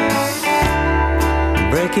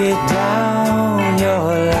 Break it down,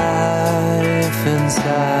 your life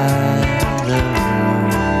inside the room.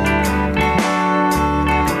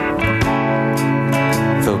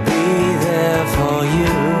 They'll be there for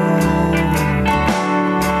you.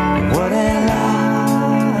 What a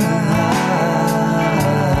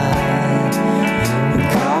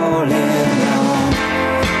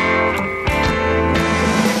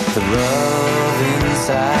love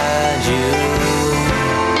inside you,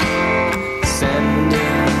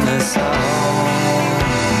 sending the song.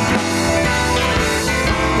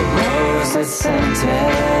 The rose that's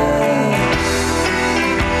scented,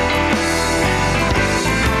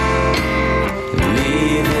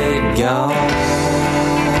 leave it gone.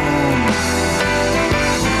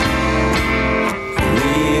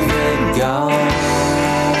 Leave it gone.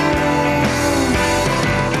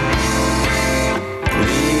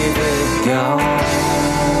 Gone.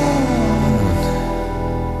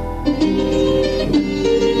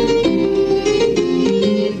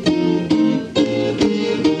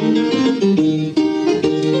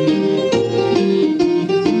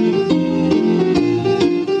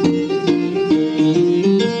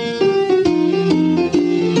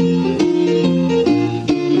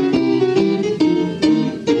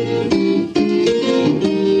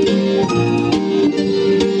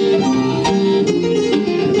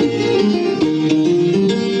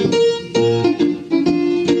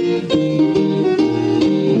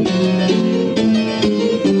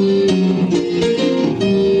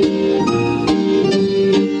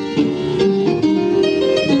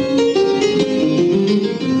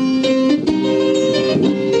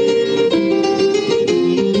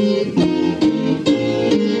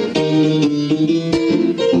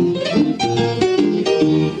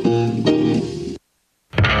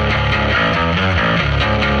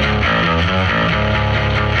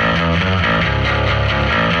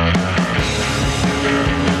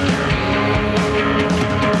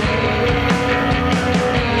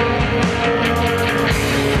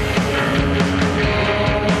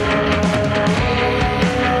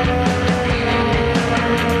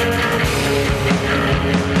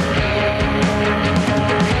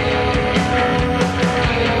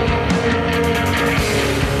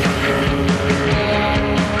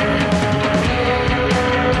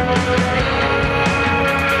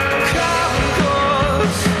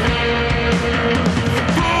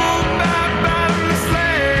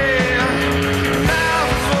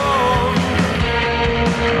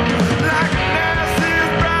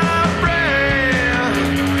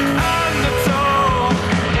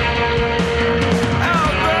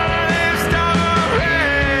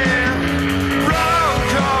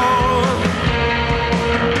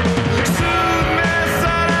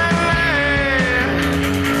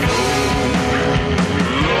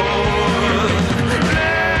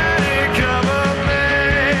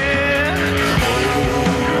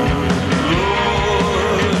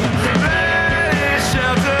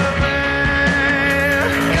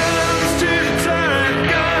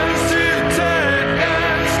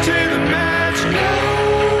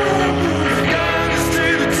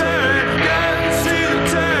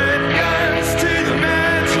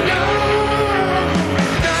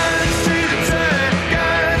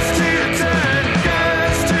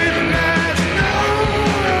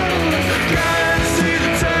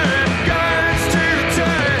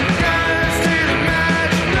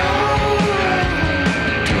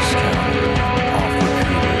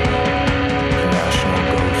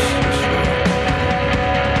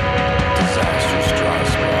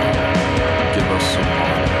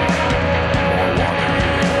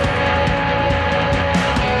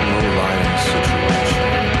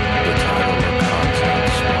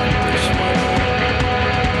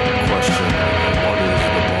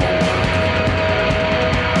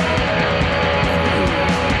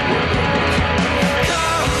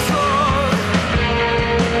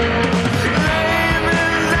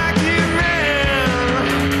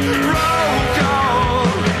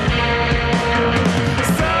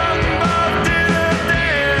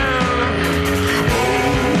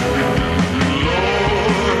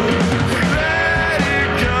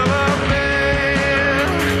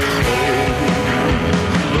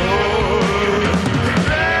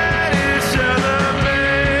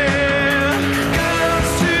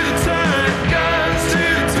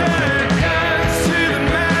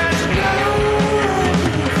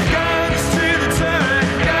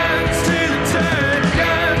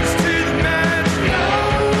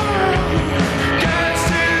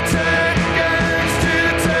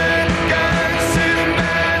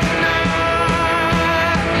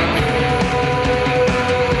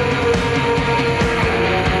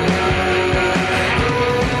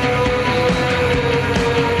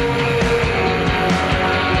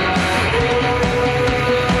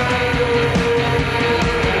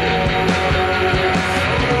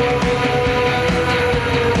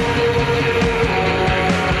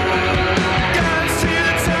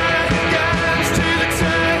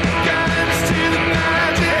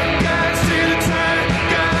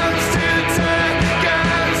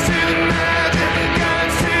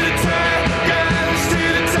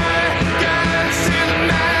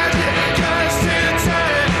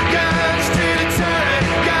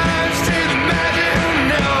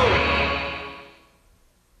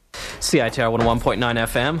 CITR 101.9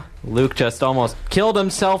 FM. Luke just almost killed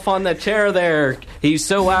himself on the chair there. He's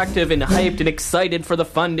so active and hyped and excited for the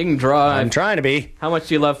funding drive. I'm trying to be. How much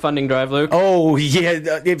do you love funding drive, Luke? Oh,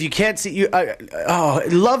 yeah. If you can't see...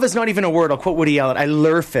 love is not even a word. I'll quote Woody Allen. I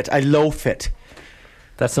lurf it. I loaf it.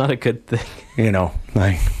 That's not a good thing. You know,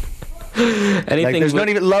 like... Anything there's not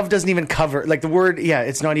even... Love doesn't even cover... Like, the word... Yeah,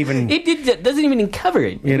 it's not even... It doesn't even cover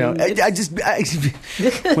it. You know, one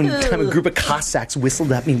time a group of Cossacks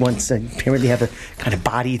whistled at me once. And apparently have a kind of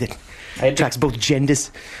body that attracts both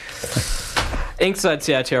genders. Inkside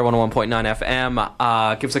CITR 101.9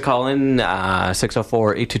 FM. Give us a call in,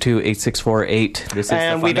 604-822-8648. This is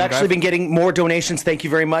and we've actually been getting more donations. Thank you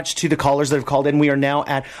very much to the callers that have called in. We are now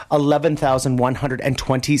at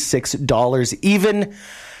 $11,126 even.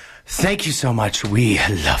 Thank you so much. We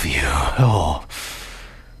love you. Oh.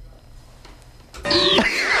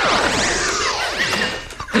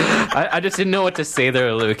 I just didn't know what to say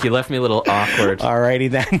there, Luke. You left me a little awkward.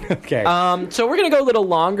 Alrighty then. Okay. So we're going to go a little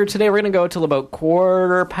longer today. We're going to go till about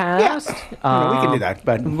 15:15. Yeah. We can do that.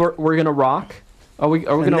 But we're going to rock. Are we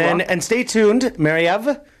going to rock? And stay tuned.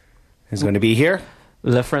 Marie-Eve is going to be here.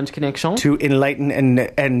 Le French Connection. To enlighten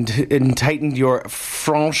and tighten your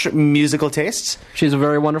French musical tastes. She's a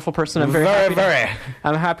very wonderful person. I'm very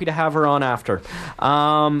happy to have her on after.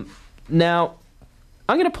 Now, I'm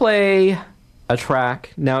going to play a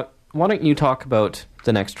track. Now, why don't you talk about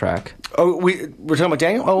the next track? Oh, we're talking about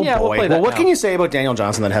Daniel? Oh, yeah, boy. What can you say about Daniel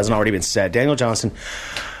Johnston that hasn't already been said? Daniel Johnston,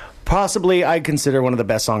 possibly I'd consider one of the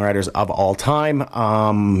best songwriters of all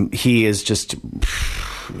time. He is just...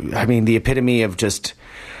 I mean, the epitome of just,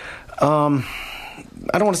 I don't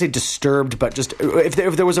want to say disturbed, but just,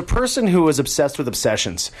 if there was a person who was obsessed with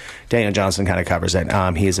obsessions, Daniel Johnston kind of covers it.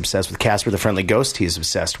 He is obsessed with Casper the Friendly Ghost. He is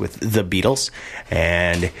obsessed with the Beatles.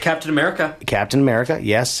 And Captain America,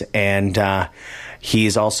 yes. And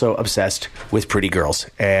he's also obsessed with pretty girls.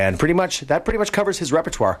 And that pretty much covers his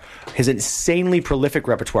repertoire, his insanely prolific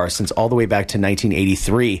repertoire since all the way back to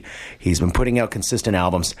 1983. He's been putting out consistent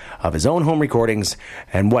albums of his own home recordings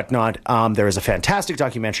and whatnot. There is a fantastic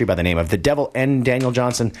documentary by the name of The Devil and Daniel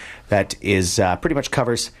Johnston that is pretty much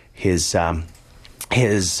covers his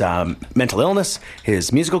mental illness,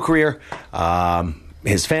 his musical career,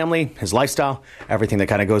 his family, his lifestyle, everything that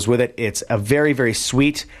kind of goes with it. It's a very, very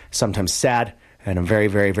sweet, sometimes sad, and a very,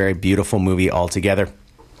 very, very beautiful movie altogether.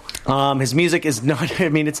 His music is not... I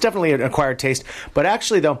mean, it's definitely an acquired taste. But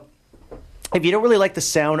actually, though, if you don't really like the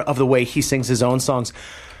sound of the way he sings his own songs,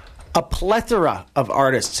 a plethora of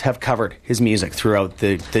artists have covered his music throughout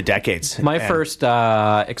the decades. My first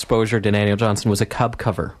exposure to Daniel Johnston was a Cub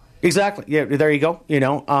cover. Exactly. Yeah, there you go. You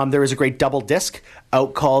know, there is a great double disc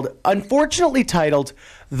out called, unfortunately titled,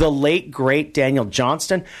 The Late Great Daniel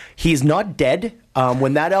Johnston. He's not dead.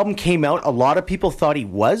 When that album came out, a lot of people thought he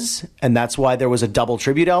was, and that's why there was a double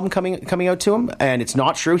tribute album coming out to him. And it's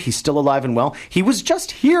not true. He's still alive and well. He was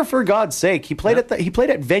just here, for God's sake. He played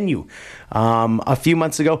at Venue a few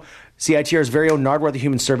months ago. CITR's very own Nardwuar the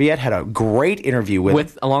Human Serviette had a great interview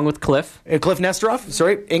along with Cliff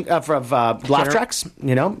Nesteroff, of Laugh Tracks,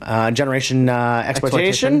 Generation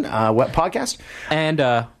Exploitation podcast,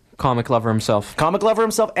 and Comic Lover himself,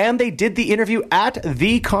 and they did the interview at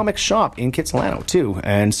the comic shop in Kitsilano too.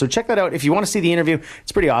 And so check that out if you want to see the interview.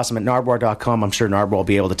 It's pretty awesome at nardwuar.com. I'm sure Nardwuar will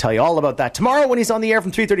be able to tell you all about that tomorrow when he's on the air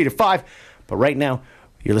from 3:30 to 5. But right now,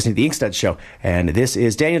 you're listening to the Inkstuds Show, and this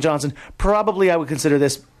is Daniel Johnston. Probably I would consider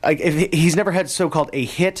this, he's never had so-called a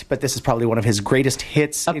hit, but this is probably one of his greatest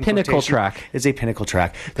hits. A pinnacle track. It's a pinnacle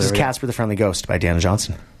track. This is Casper the Friendly Ghost by Daniel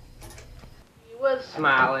Johnston. He was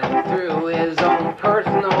smiling through his own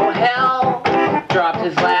personal hell, dropped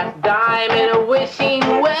his last dime in a wishing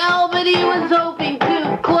well, but he was hoping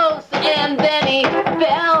too close, and then he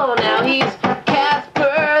fell. Now he's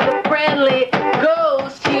Casper the Friendly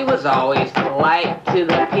Ghost. He was always polite to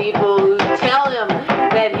the people who tell him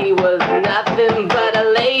that he was nothing but a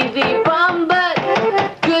lazy bum, but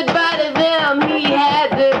goodbye to them, he had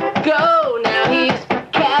to go. Now he's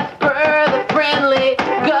Casper the Friendly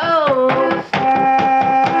Ghost.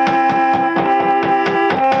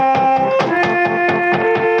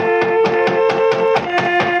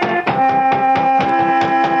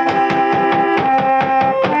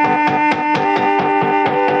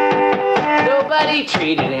 Nobody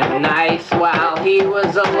treated him nice while he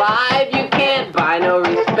was alive. You can't buy no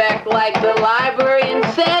respect like the librarian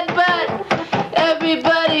said, but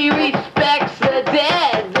everybody respects the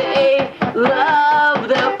dead. They love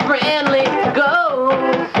the friendly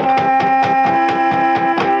ghost.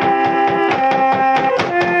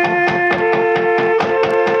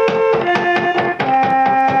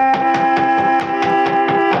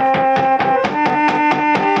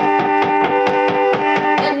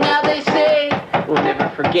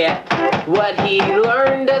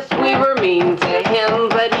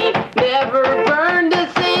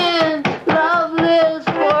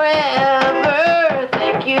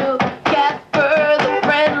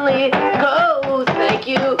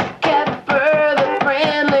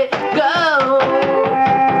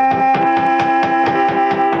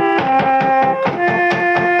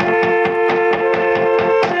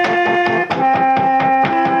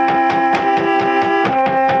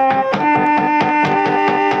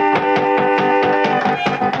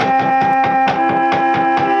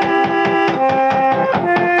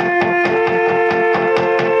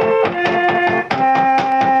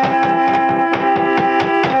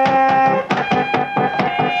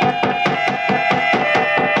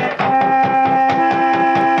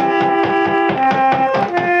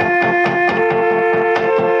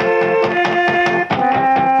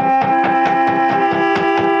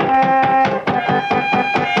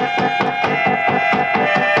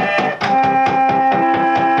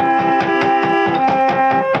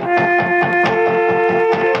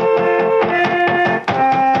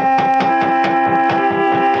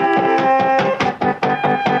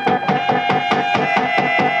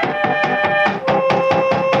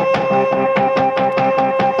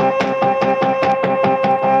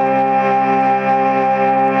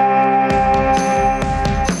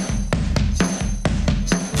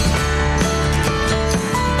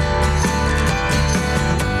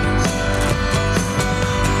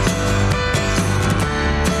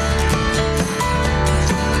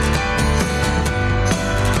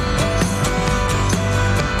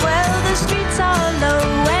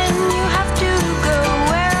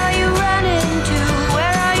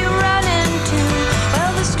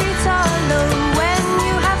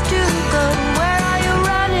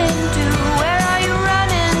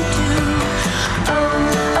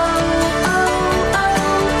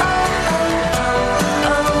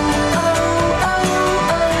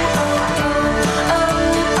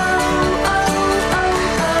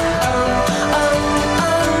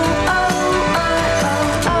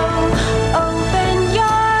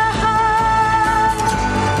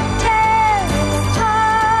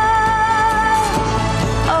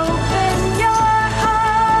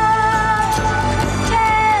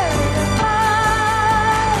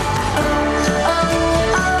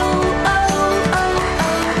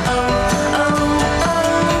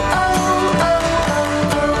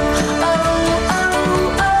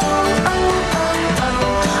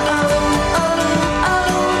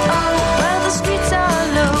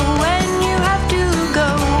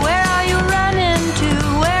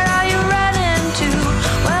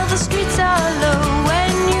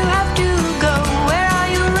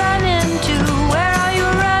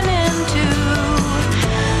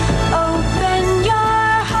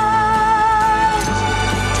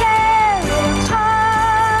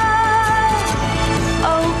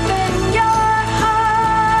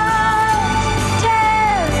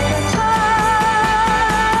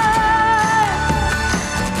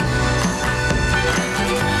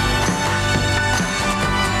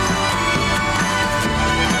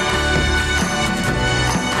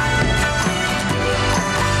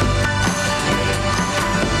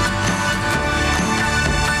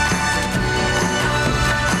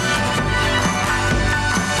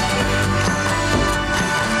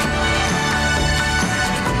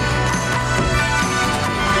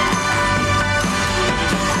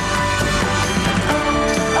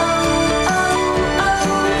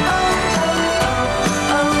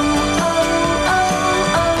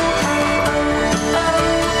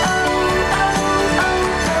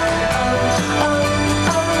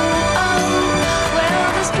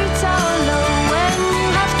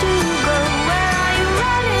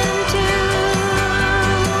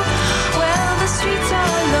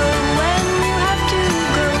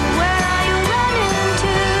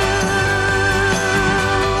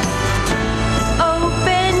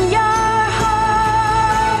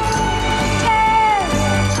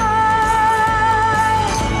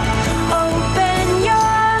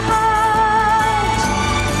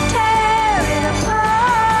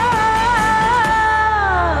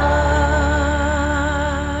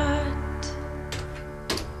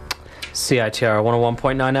 CITR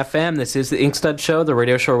 101.9 FM. This is the Inkstud Show, the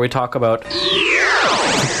radio show where we talk about...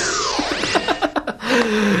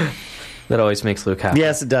 That always makes Luke happy.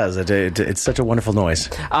 Yes, it does. It's such a wonderful noise.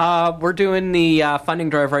 We're doing the funding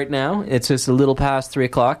drive right now. It's just a little past 3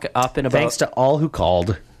 o'clock. Up in about... Thanks to all who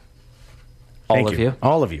called. All of you.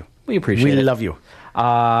 All of you. We appreciate it. We love you.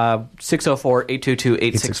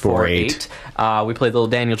 604-822-8648. We played little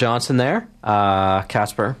Daniel Johnson there.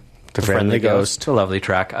 Casper. The Friendly Ghost. A lovely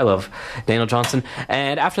track. I love Daniel Johnson.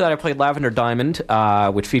 And after that, I played Lavender Diamond,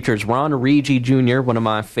 which features Ron Rigi Jr., one of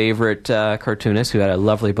my favorite cartoonists, who had a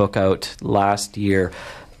lovely book out last year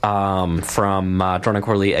from Jordan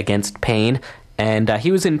Corley, Against Pain. And he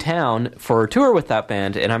was in town for a tour with that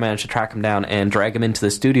band, and I managed to track him down and drag him into the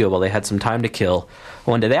studio while they had some time to kill.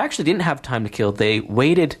 One day, they actually didn't have time to kill. They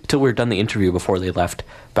waited till we were done the interview before they left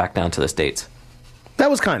back down to the States. That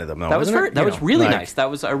was kind of them, though. That was really nice.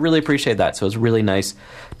 I really appreciate that. So it was really nice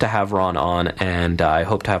to have Ron on, and I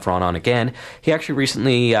hope to have Ron on again. He actually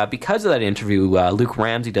recently, because of that interview, Luke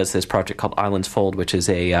Ramsey does this project called Islands Fold, which is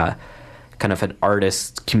a kind of an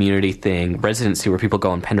artist community thing, residency where people go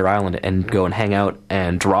on Pender Island and go and hang out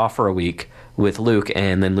and draw for a week with Luke,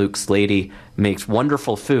 and then Luke's lady makes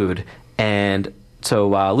wonderful food. And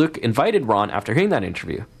so Luke invited Ron after hearing that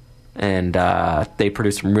interview. And they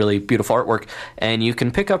produced some really beautiful artwork. And you can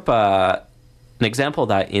pick up an example of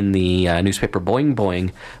that in the newspaper Boing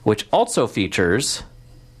Boing, which also features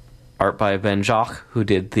art by Ben Jacques, who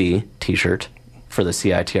did the T-shirt for the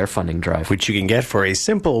CITR funding drive. Which you can get for a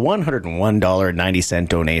simple $101.90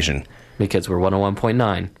 donation. Because we're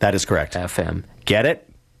 101.9. That is correct. FM. Get it?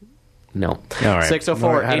 No. All right.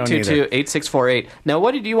 604-822-8648. Now,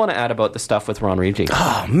 what did you want to add about the stuff with Ron Rigi?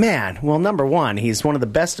 Oh, man. Well, number one, he was one of the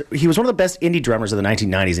best indie drummers of the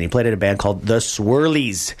 1990s, and he played in a band called The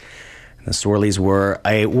Swirlies. And the Swirlies were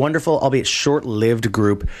a wonderful, albeit short-lived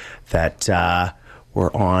group that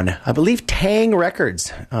were on, I believe, Tang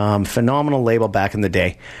Records. Phenomenal label back in the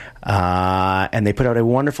day. And they put out a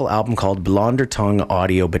wonderful album called Blonder Tongue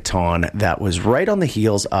Audio Baton that was right on the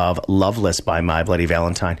heels of Loveless by My Bloody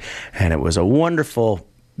Valentine. And it was a wonderful...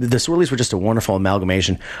 The Swirlies were just a wonderful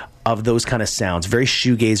amalgamation of those kind of sounds. Very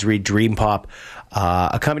shoegazery, dream pop.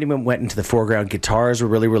 Accompaniment went into the foreground. Guitars were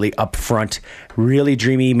really, really up front. Really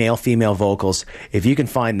dreamy male-female vocals. If you can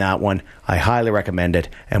find that one, I highly recommend it.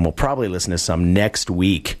 And we'll probably listen to some next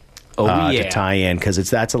week. To tie in, because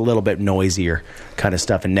that's a little bit noisier kind of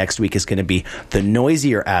stuff, and next week is going to be the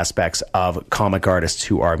noisier aspects of comic artists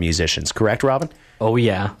who are musicians. Correct, Robin? Oh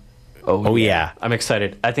yeah. I'm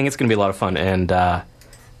excited. I think it's going to be a lot of fun, and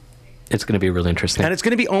it's going to be really interesting. And it's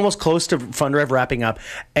going to be almost close to Fun Drive wrapping up,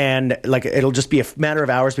 and it'll just be a matter of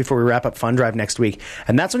hours before we wrap up Fun Drive next week.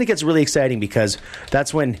 And that's when it gets really exciting, because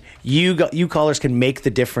that's when you callers can make the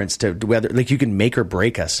difference to whether you can make or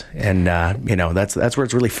break us. And that's where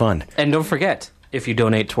it's really fun. And don't forget, if you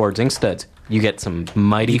donate towards Inkstuds, you get some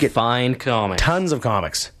fine comics. Tons of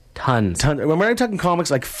comics. Tons. When we're not talking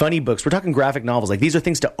comics like funny books, we're talking graphic novels. Like, these are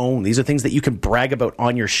things to own. These are things that you can brag about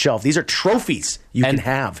on your shelf. These are trophies you can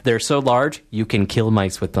have. They're so large, you can kill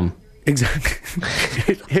mice with them.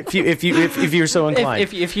 Exactly. if you're so inclined.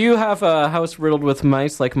 If you have a house riddled with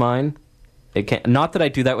mice like mine, it can't. Not that I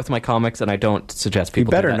do that with my comics, and I don't suggest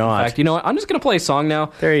people. You better do that. not. In fact, you know what? I'm just going to play a song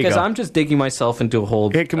now. There you go. Because I'm just digging myself into a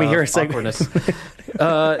whole. Hey, can we hear a segue? Awkwardness.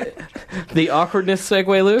 The awkwardness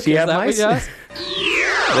segue, Luke. Do you have mice?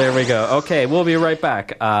 There we go. Okay, we'll be right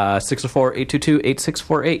back.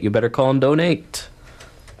 604-822-8648. You better call and donate.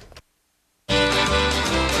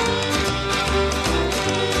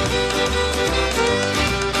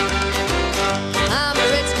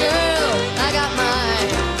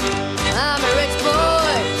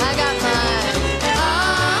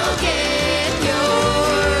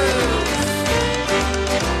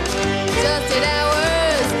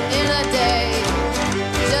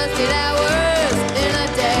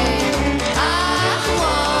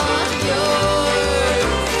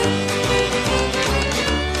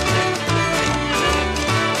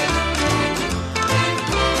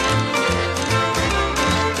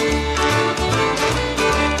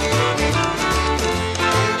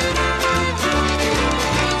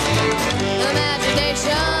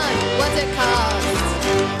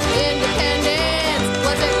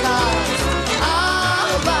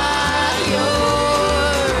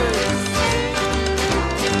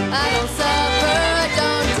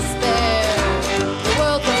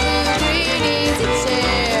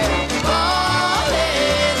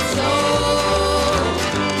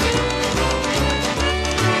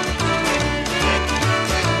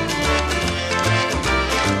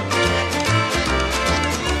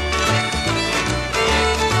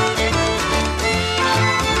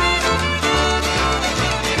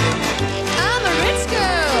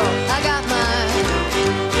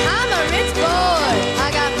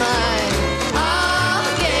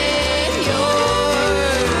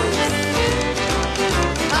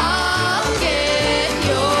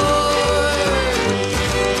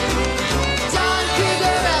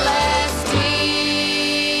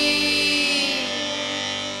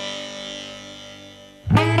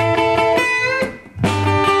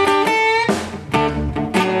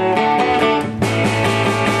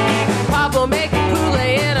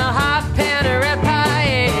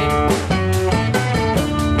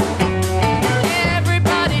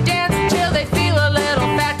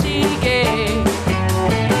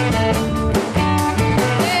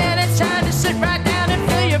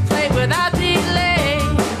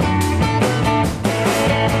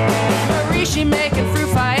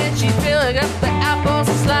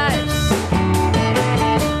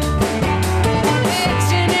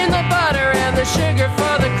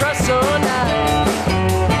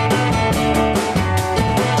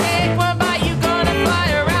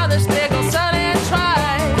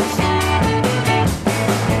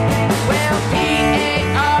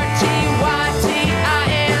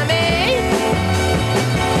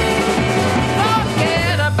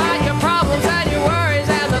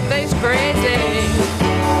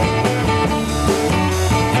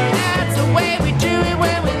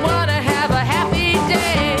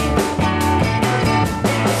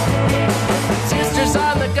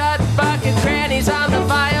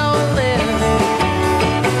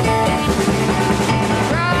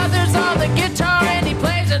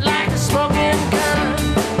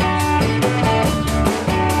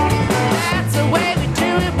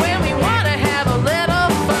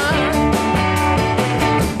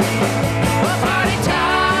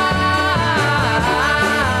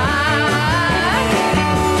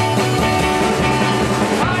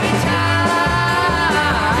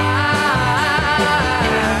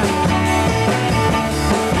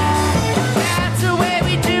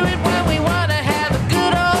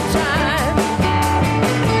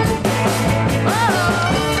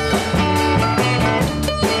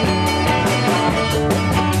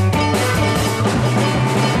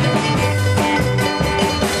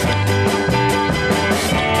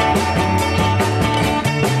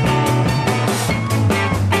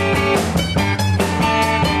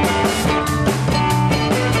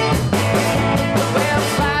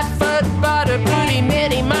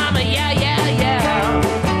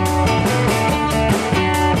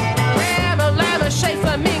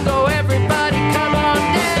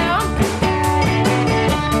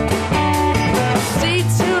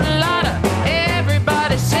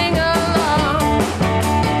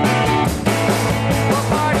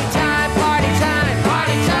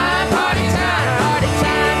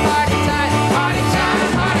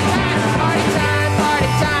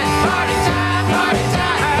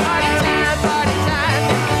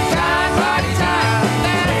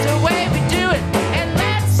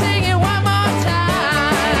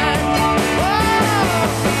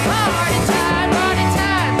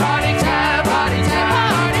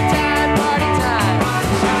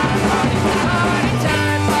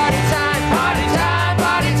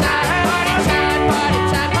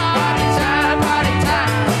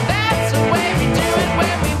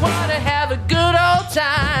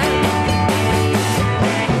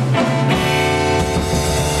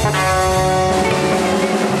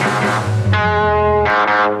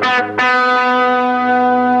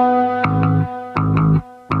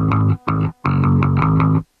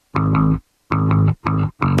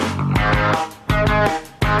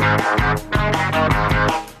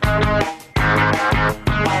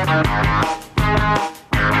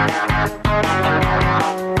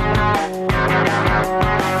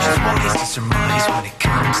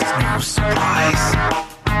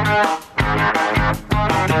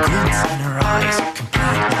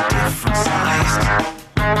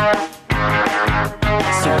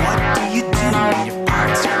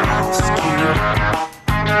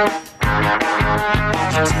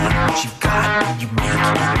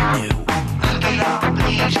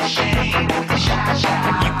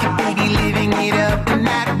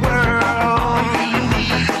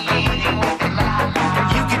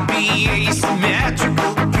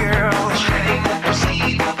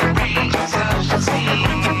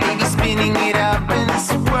 spinning it up in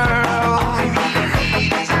this world.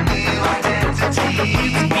 You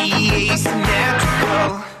could be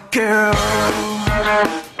asymmetrical, girl.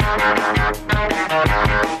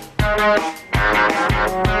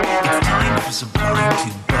 It's time for some parting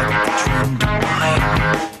to buck the trend of mine.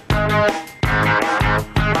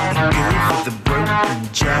 And go for the broken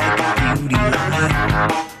jagged beauty line.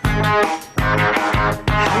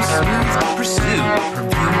 How smooth to pursue a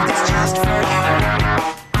perfume that's just for you.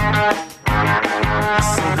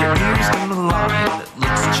 So your ears on the line that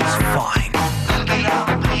looks just fine.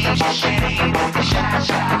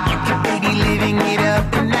 You could be living it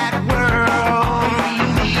up in that world.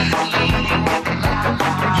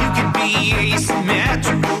 You could be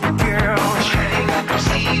asymmetrical, girl.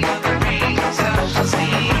 You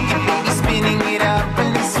could be spinning it up in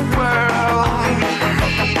this world.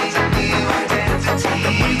 You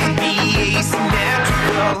could be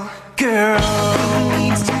asymmetrical, girl. Who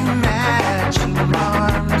needs to match your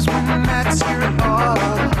arms when that's your all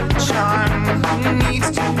charm? Who needs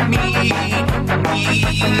to meet me?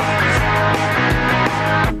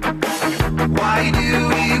 Why do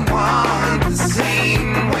we want the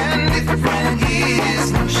same when different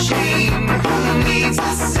is no shame? Who needs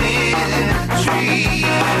the symmetry?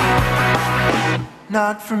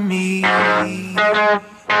 Not for me.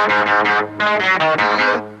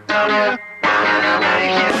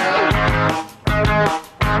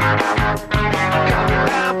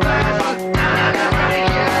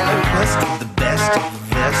 Best of the best of the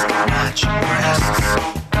best, not your breasts.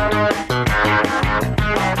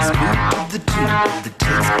 Scoop of the tube of the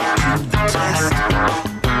tits to the test.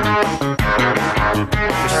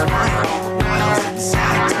 Your smile whiles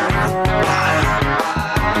inside to the pile.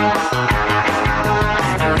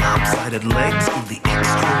 And your lopsided legs go the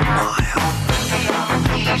extra mile.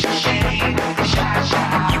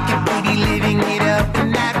 You could be living it up in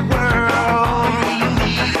that world.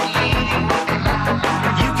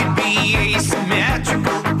 You could be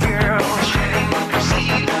asymmetrical, girl.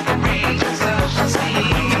 You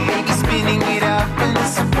could be spinning it up in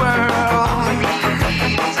this world.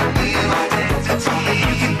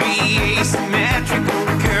 You could be asymmetrical,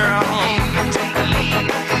 girl.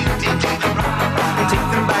 Take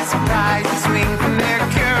them by surprise and swing from their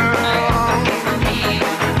curl.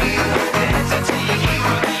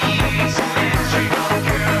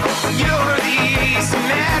 You're the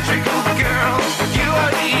asymmetrical girl. You're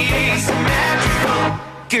the asymmetrical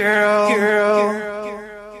girl.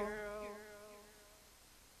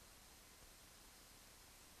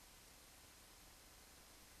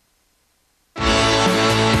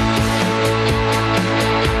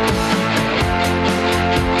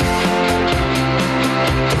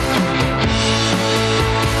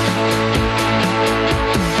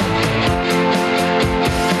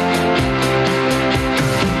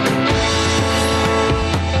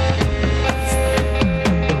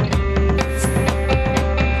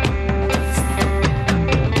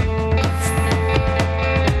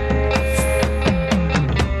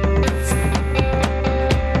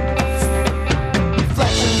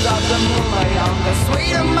 Reflections of the moonlight on the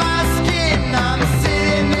sweet of my skin. I'm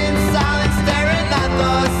sitting in silence, staring at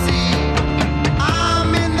the sea. I'm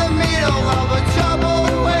in the middle of a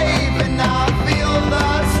troubled wave, and I feel the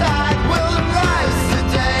tide will rise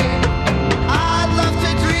today. I'd love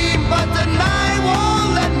to dream, but the night won't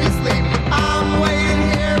let me sleep. I'm waiting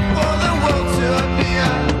here for the world to appear.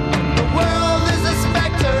 The world is a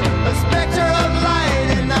specter of light,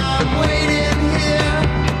 and I'm waiting here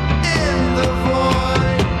in the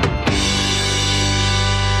void.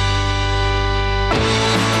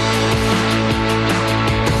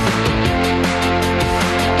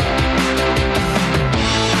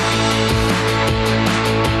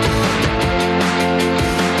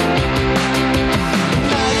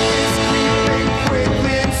 Night is creeping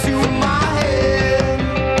quickly into my head.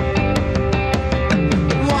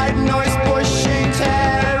 White noise pushing,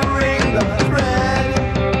 tearing the thread.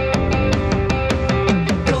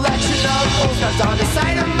 Collection of postcards on the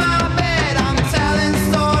side of my bed. I'm telling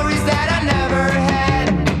stories that I never had.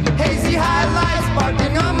 Hazy highlights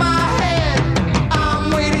sparkling on my head.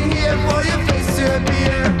 I'm waiting here for your face to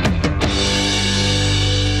appear.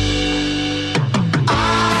 I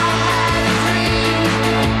had a dream,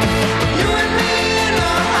 you and me in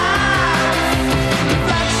a house.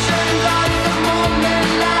 Reflections of the moment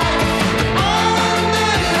light on the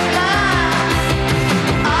glass.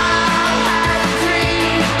 I had a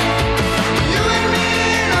dream, you and me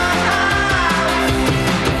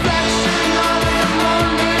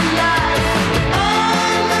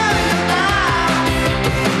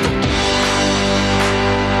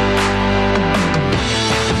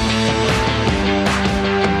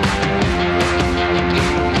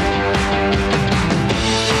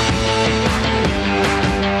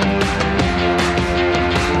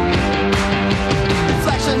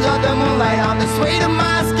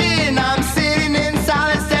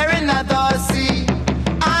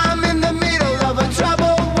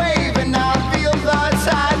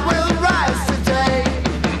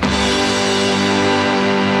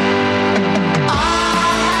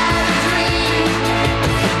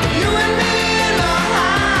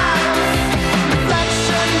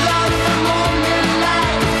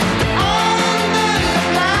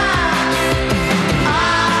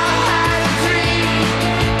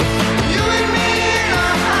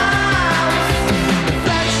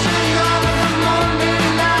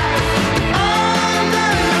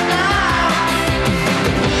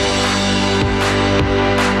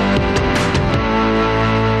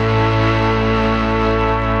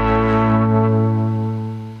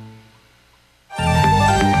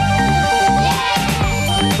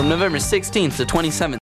November 16th to 27th.